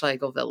work at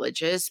Schlegel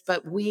Villages,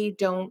 but we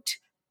don't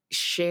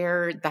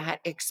share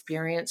that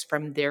experience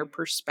from their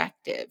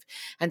perspective.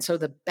 And so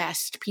the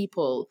best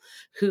people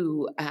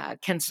who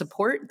can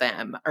support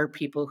them are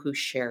people who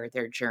share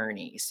their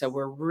journey. So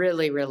we're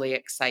really, really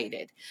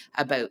excited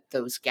about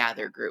those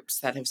gather groups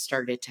that have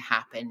started to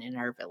happen in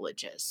our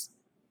villages.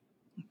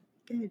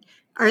 Good.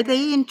 Are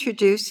they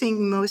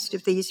introducing most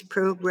of these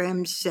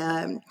programs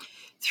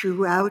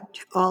throughout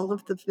all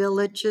of the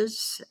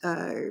villages?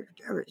 Or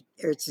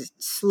is it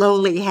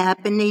slowly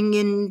happening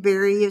in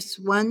various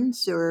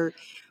ones, or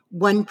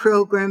one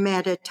program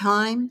at a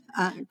time?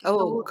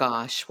 Oh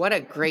gosh, what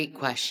a great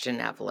question,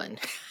 Evelyn.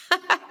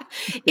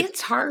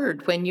 It's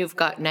hard when you've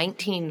got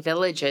 19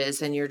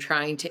 villages and you're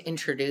trying to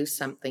introduce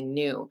something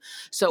new.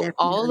 So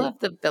all Definitely. of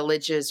the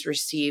villages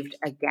received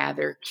a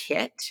gather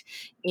kit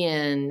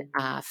in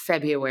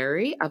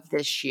February of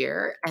this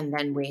year. And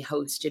then we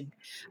hosted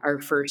our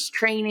first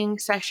training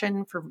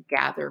session for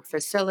gather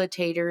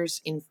facilitators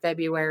in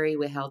February.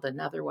 We held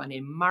another one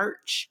in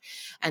March,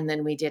 and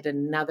then we did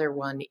another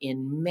one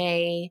in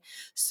May.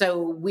 So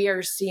we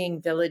are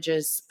seeing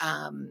villages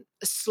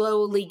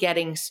slowly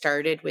getting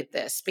started with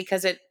this,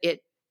 because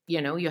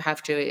you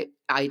have to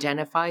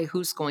identify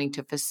who's going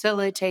to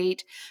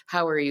facilitate,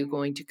 how are you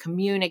going to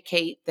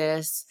communicate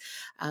this,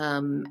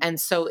 and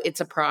so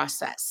it's a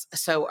process.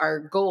 So our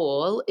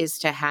goal is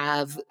to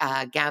have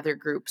gather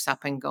groups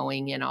up and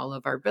going in all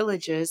of our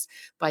villages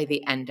by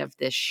the end of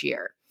this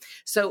year.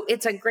 So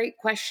it's a great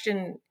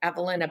question,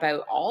 Evelyn,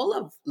 about all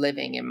of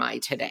living in my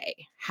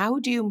today. How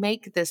do you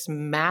make this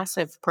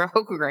massive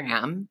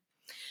program,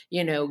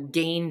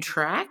 gain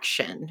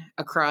traction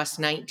across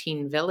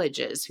 19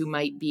 villages who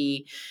might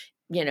be,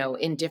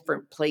 in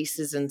different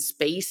places and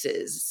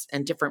spaces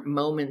and different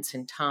moments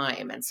in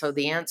time? And so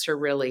the answer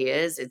really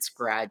is, it's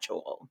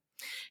gradual.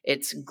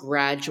 It's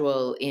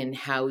gradual in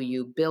how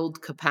you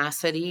build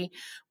capacity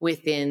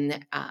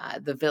within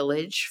the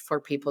village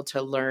for people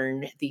to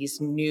learn these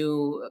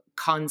new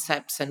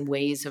concepts and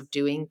ways of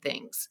doing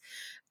things.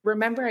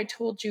 remember I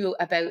told you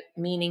about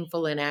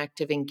meaningful and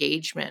active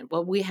engagement.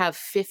 Well, we have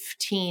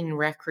 15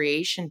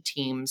 recreation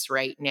teams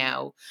right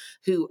now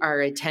who are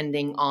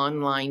attending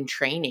online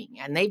training,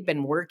 and they've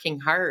been working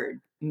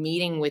hard,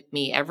 meeting with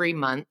me every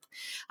month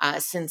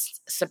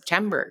since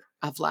September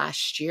of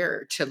last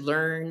year to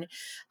learn.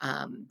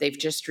 They've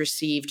just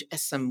received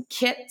some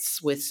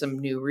kits with some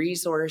new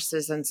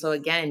resources. And so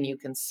again, you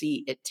can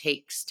see it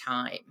takes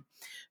time.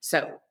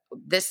 So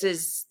this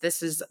is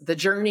the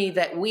journey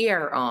that we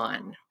are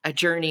on, a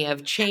journey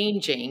of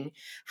changing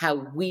how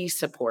we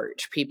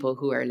support people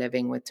who are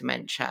living with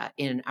dementia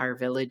in our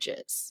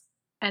villages.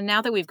 And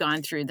now that we've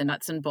gone through the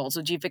nuts and bolts,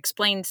 which you've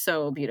explained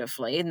so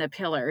beautifully in the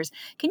pillars,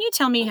 can you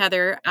tell me,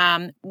 Heather,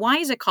 why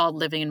is it called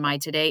Living in My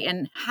Today?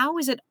 And how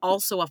is it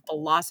also a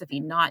philosophy,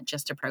 not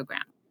just a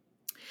program?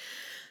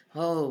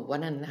 Oh,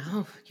 what a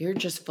no. You're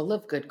just full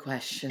of good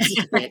questions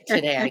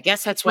today. I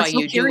guess that's We're why so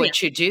you do curious.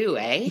 what you do,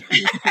 eh?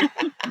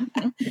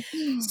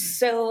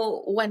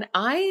 So when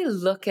I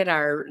look at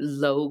our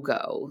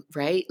logo,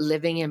 right,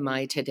 living in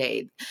my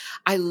today,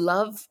 I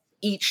love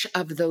each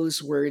of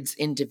those words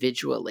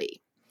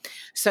individually.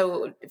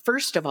 So,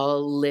 first of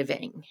all,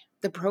 living.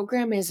 The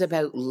program is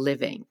about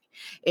living.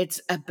 It's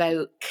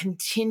about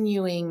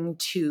continuing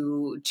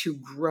to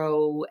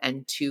grow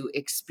and to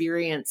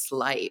experience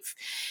life.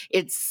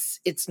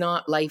 It's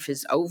not life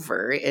is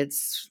over.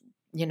 It's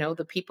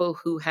the people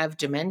who have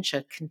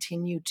dementia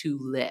continue to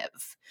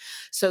live.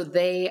 So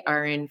they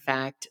are in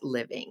fact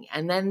living.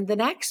 And then the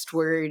next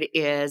word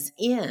is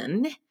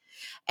in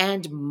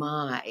and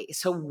my.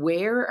 So,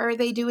 where are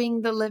they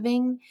doing the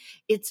living?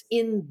 It's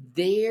in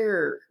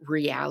their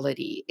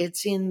reality,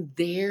 it's in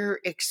their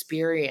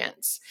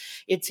experience,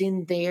 it's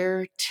in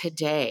their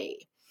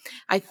today.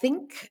 I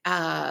think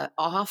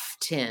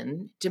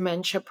often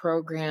dementia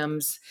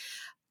programs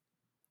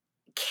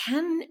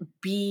can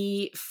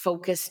be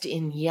focused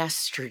in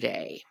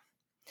yesterday,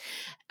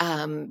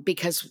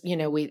 because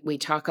we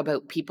talk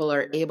about people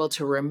are able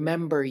to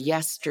remember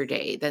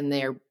yesterday, then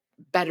they're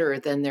better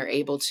than they're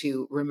able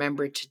to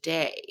remember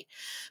today.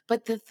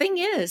 But the thing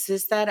is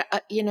that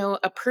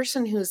a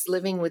person who's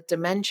living with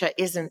dementia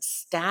isn't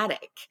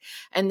static,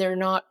 and they're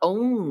not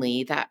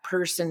only that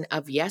person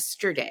of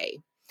yesterday.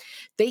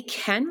 They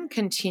can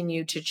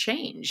continue to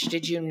change.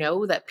 Did you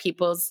know that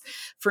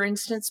for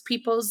instance,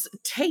 people's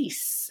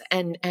tastes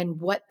and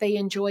what they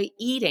enjoy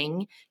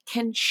eating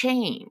can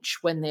change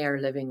when they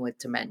are living with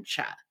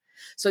dementia?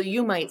 So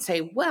you might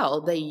say, well,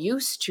 they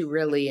used to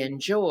really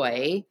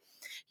enjoy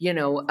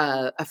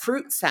a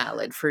fruit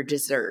salad for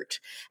dessert.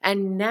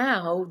 And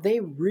now they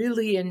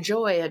really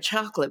enjoy a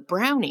chocolate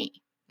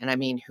brownie. And I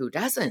mean, who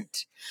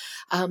doesn't?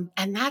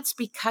 And that's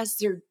because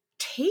their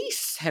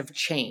tastes have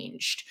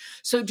changed.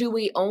 So, do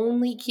we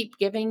only keep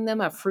giving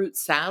them a fruit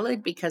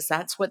salad because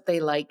that's what they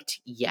liked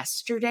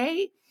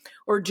yesterday?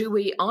 Or do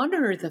we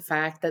honor the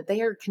fact that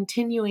they are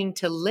continuing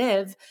to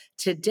live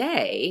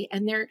today,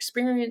 and their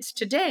experience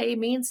today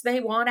means they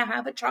want to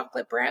have a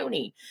chocolate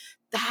brownie?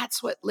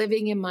 That's what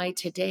living in my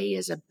today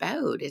is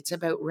about. It's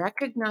about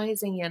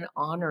recognizing and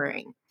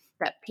honoring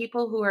that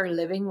people who are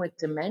living with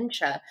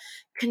dementia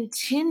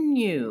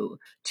continue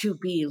to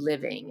be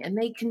living, and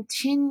they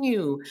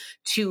continue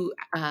to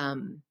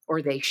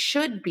or they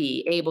should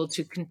be able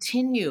to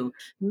continue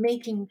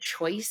making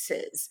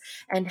choices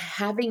and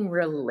having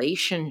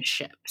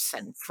relationships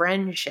and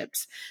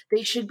friendships.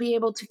 They should be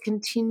able to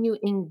continue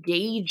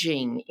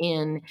engaging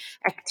in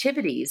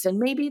activities, and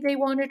maybe they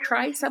want to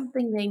try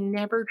something they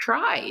never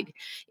tried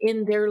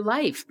in their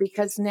life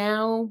because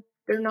now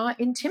they're not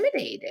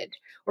intimidated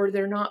or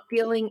they're not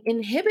feeling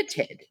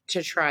inhibited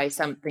to try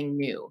something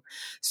new.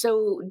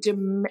 So,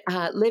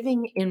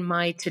 living in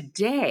my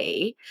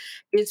today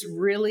is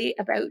really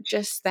about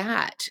just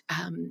that.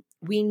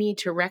 We need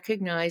to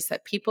recognize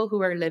that people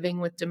who are living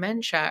with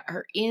dementia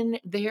are in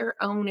their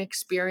own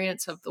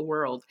experience of the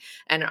world,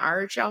 and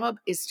our job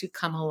is to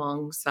come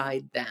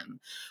alongside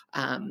them.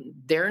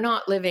 They're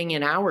not living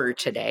in our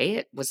today.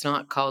 It was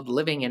not called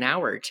living in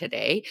our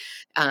today.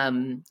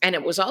 And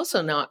it was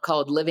also not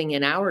called living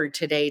in our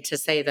today to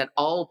say that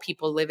all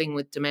people living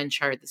with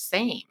dementia are the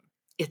same.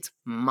 It's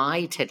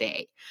my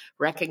today,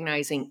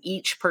 recognizing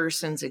each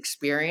person's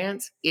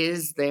experience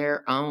is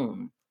their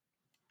own.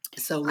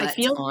 So I let's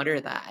feel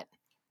honor that.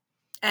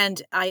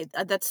 And I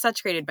that's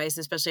such great advice,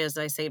 especially as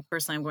I say,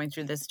 personally, I'm going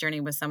through this journey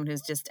with someone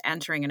who's just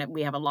entering, and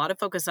we have a lot of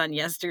focus on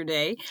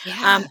yesterday.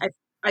 Yeah.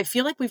 I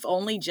feel like we've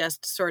only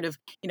just sort of,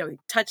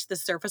 touched the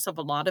surface of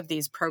a lot of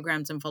these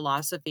programs and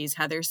philosophies,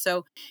 Heather.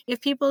 So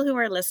if people who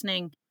are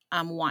listening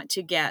want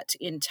to get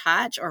in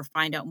touch or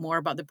find out more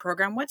about the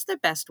program, what's the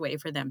best way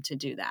for them to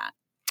do that?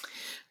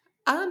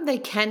 They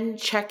can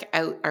check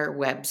out our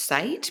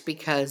website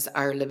because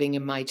our Living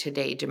in My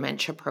Today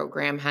dementia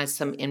program has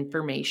some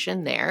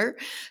information there.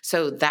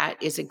 So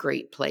that is a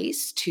great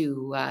place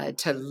to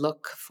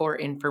look for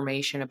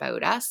information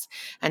about us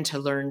and to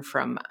learn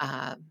from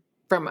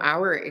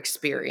our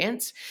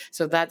experience.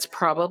 So that's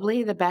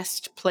probably the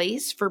best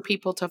place for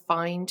people to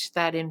find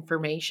that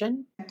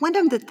information. One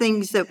of the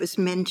things that was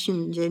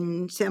mentioned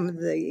in some of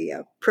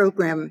the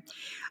program,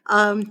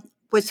 um,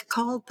 was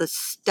called the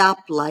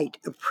stoplight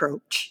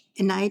approach,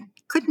 and I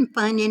couldn't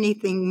find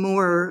anything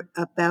more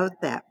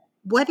about that.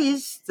 What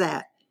is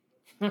that?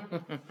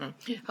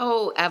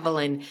 Oh,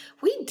 Evelyn,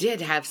 we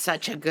did have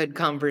such a good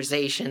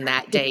conversation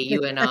that day,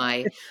 you and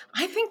I.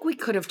 I think we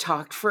could have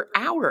talked for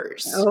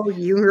hours. Oh,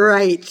 you're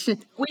right.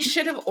 We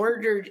should have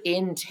ordered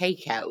in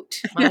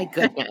takeout. My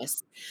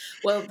goodness.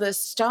 Well, the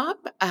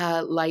stop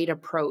light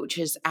approach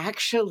is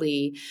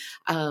actually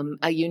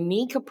a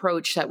unique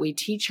approach that we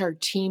teach our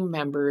team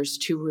members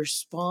to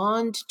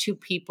respond to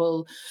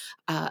people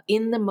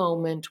in the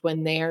moment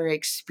when they are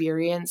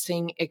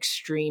experiencing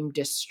extreme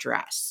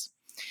distress.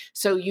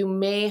 So you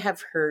may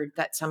have heard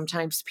that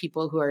sometimes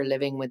people who are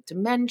living with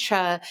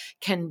dementia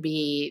can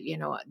be,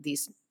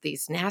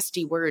 these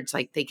nasty words,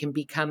 like they can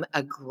become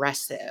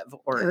aggressive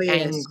or Oh,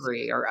 yes.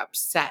 angry or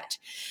upset.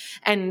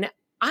 And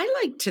I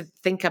like to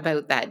think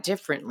about that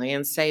differently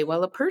and say,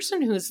 well, a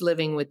person who's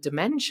living with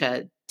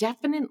dementia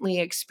definitely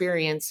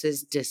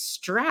experiences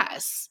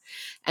distress.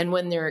 And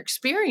when they're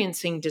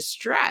experiencing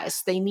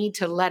distress, they need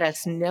to let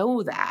us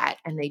know that.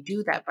 And they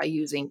do that by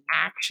using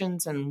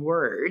actions and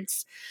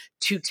words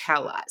to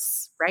tell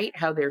us, right,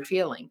 how they're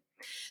feeling.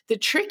 The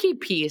tricky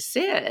piece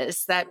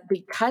is that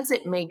because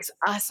it makes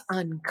us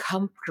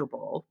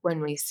uncomfortable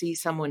when we see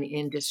someone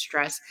in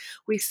distress,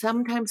 we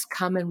sometimes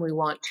come and we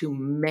want to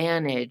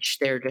manage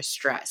their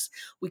distress.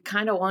 We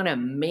kind of want to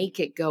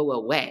make it go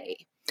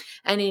away.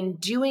 And in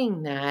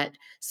doing that,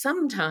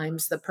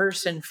 sometimes the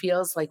person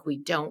feels like we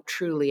don't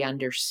truly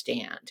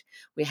understand.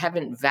 We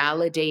haven't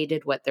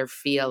validated what they're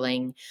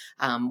feeling.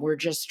 We're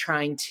just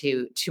trying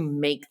to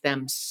make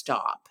them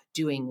stop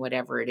doing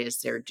whatever it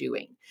is they're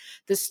doing.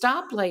 The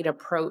stoplight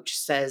approach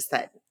says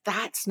that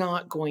that's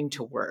not going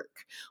to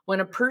work. When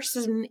a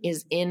person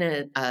is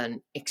in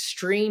an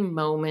extreme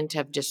moment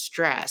of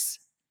distress,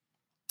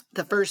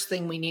 the first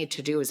thing we need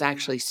to do is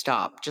actually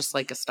stop, just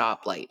like a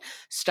stoplight.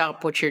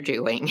 Stop what you're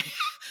doing.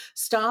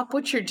 Stop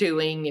what you're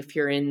doing if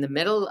you're in the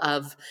middle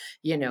of,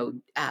 you know,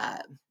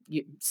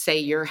 you say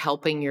you're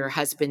helping your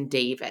husband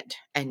David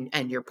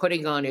and you're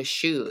putting on his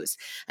shoes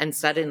and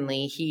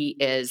suddenly he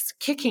is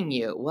kicking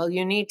you. Well,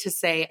 you need to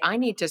say, I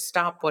need to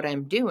stop what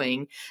I'm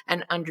doing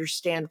and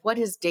understand, what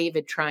is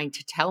David trying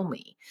to tell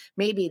me?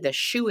 Maybe the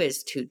shoe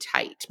is too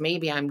tight.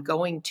 Maybe I'm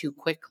going too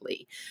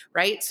quickly,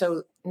 right?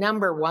 So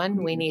number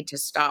one, we need to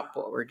stop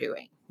what we're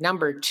doing.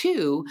 Number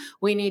two,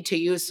 we need to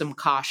use some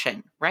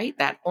caution, right?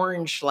 That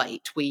orange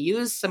light. We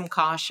use some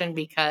caution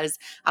because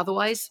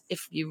otherwise,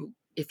 if you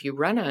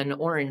run an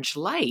orange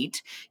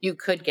light, you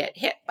could get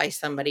hit by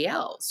somebody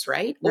else,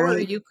 right? Or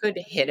Right. you could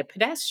hit a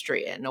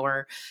pedestrian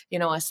or,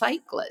 a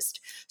cyclist.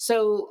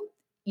 So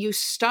you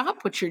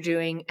stop what you're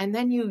doing and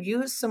then you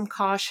use some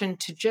caution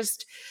to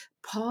just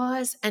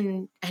pause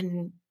and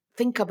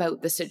think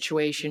about the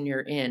situation you're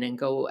in and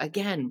go,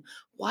 again,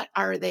 what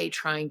are they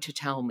trying to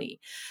tell me?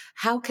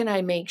 How can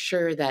I make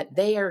sure that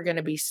they are going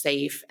to be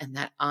safe and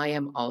that I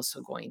am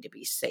also going to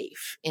be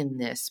safe in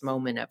this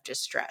moment of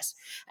distress?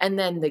 And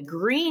then the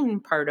green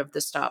part of the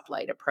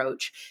stoplight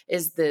approach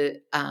is the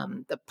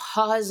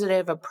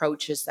positive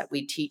approaches that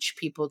we teach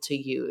people to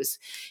use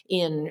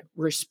in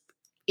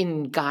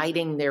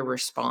guiding their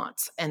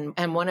response.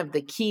 And one of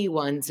the key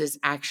ones is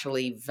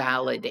actually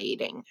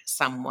validating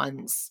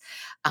someone's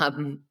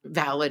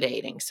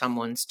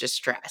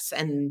distress.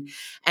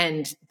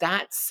 And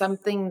that's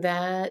something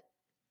that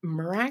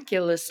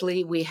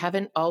miraculously we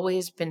haven't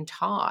always been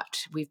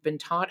taught. We've been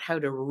taught how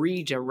to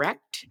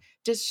redirect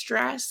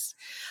distress.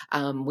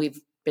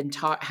 We've been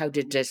taught how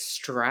to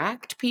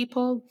distract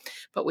people,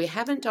 but we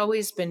haven't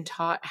always been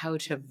taught how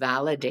to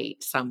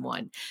validate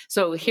someone.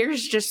 So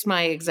here's just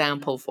my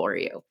example for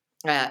you.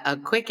 A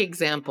quick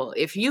example.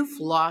 If you've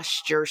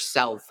lost your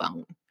cell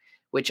phone,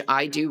 which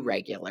I do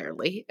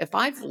regularly, if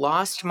I've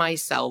lost my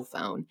cell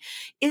phone,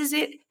 is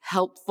it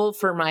helpful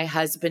for my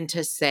husband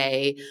to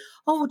say,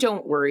 oh,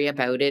 don't worry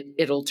about it,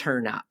 it'll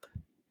turn up?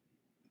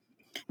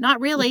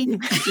 Not really.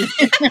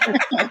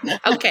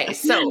 Okay,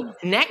 so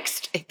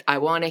next, I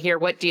want to hear,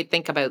 what do you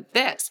think about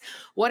this?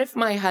 What if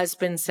my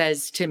husband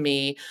says to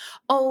me,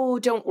 oh,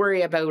 don't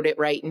worry about it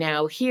right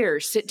now. Here,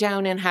 sit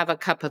down and have a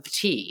cup of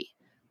tea.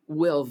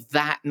 Will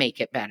that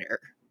make it better?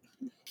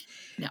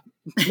 No.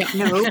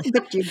 No,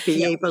 but you'd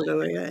be No. able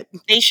to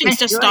They should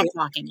just enjoy stop it.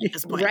 talking at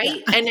this point.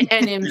 Right. Yeah.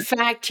 And in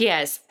fact,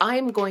 yes,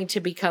 I'm going to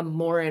become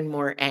more and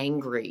more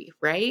angry.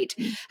 Right.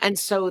 And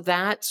so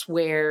that's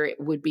where it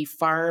would be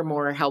far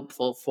more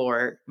helpful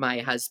for my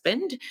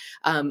husband,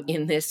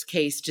 in this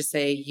case, to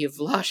say, you've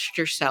lost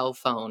your cell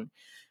phone.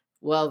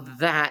 Well,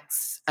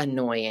 that's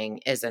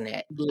annoying, isn't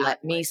it?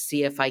 Let me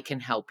see if I can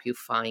help you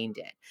find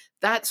it.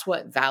 That's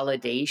what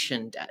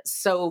validation does.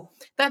 So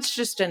that's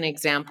just an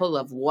example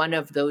of one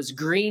of those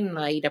green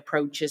light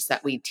approaches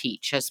that we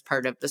teach as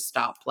part of the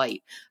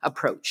stoplight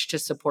approach to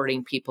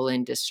supporting people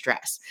in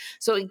distress.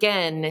 So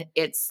again,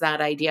 it's that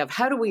idea of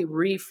how do we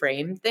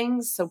reframe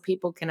things so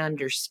people can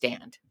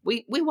understand?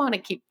 We want to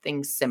keep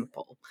things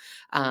simple.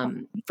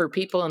 For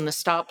people, in the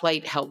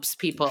stoplight helps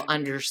people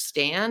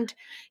understand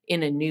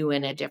in a new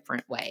and a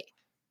different way.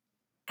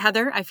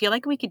 Heather, I feel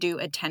like we could do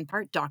a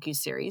 10-part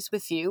docuseries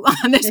with you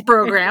on this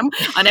program,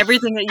 on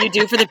everything that you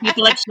do for the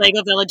people at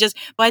Schlegel Villages.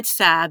 But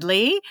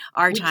sadly,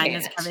 our time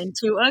is coming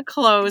to a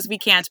close. We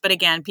can't. But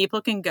again,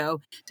 people can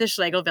go to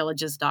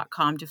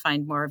schlegelvillages.com to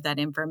find more of that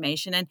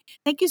information. And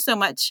thank you so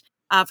much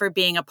for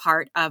being a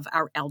part of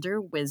our Elder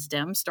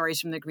Wisdom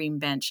Stories from the Green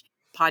Bench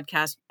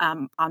podcast.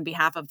 On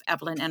behalf of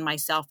Evelyn and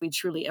myself, we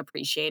truly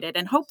appreciate it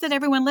and hope that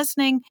everyone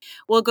listening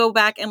will go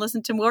back and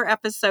listen to more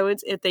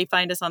episodes if they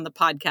find us on the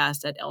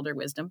podcast at Elder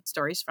Wisdom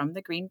Stories from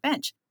the Green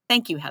Bench.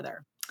 Thank you,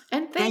 Heather.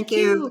 And thank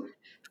you.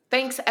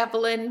 Thanks,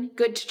 Evelyn.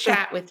 Good to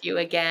chat with you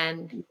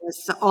again.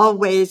 Yes,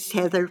 always,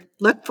 Heather.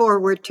 Look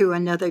forward to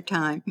another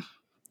time.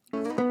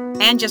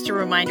 And just a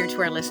reminder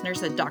to our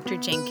listeners that Dr.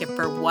 Jane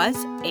Kipfer was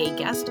a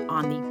guest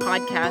on the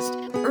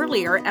podcast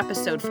earlier,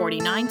 episode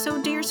 49. So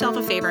do yourself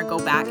a favor and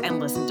go back and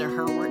listen to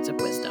her words of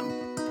wisdom.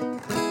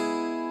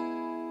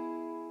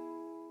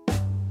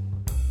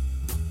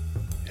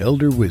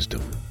 Elder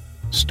Wisdom,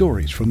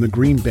 Stories from the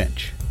Green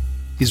Bench,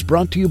 is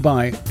brought to you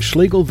by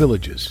Schlegel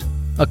Villages,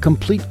 a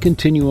complete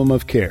continuum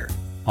of care,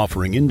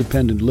 offering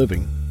independent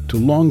living to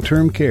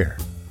long-term care,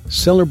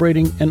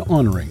 celebrating and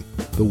honoring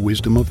the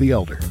wisdom of the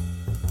elder.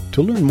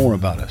 To learn more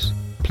about us,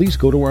 please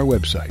go to our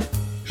website,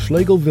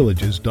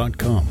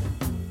 schlegelvillages.com.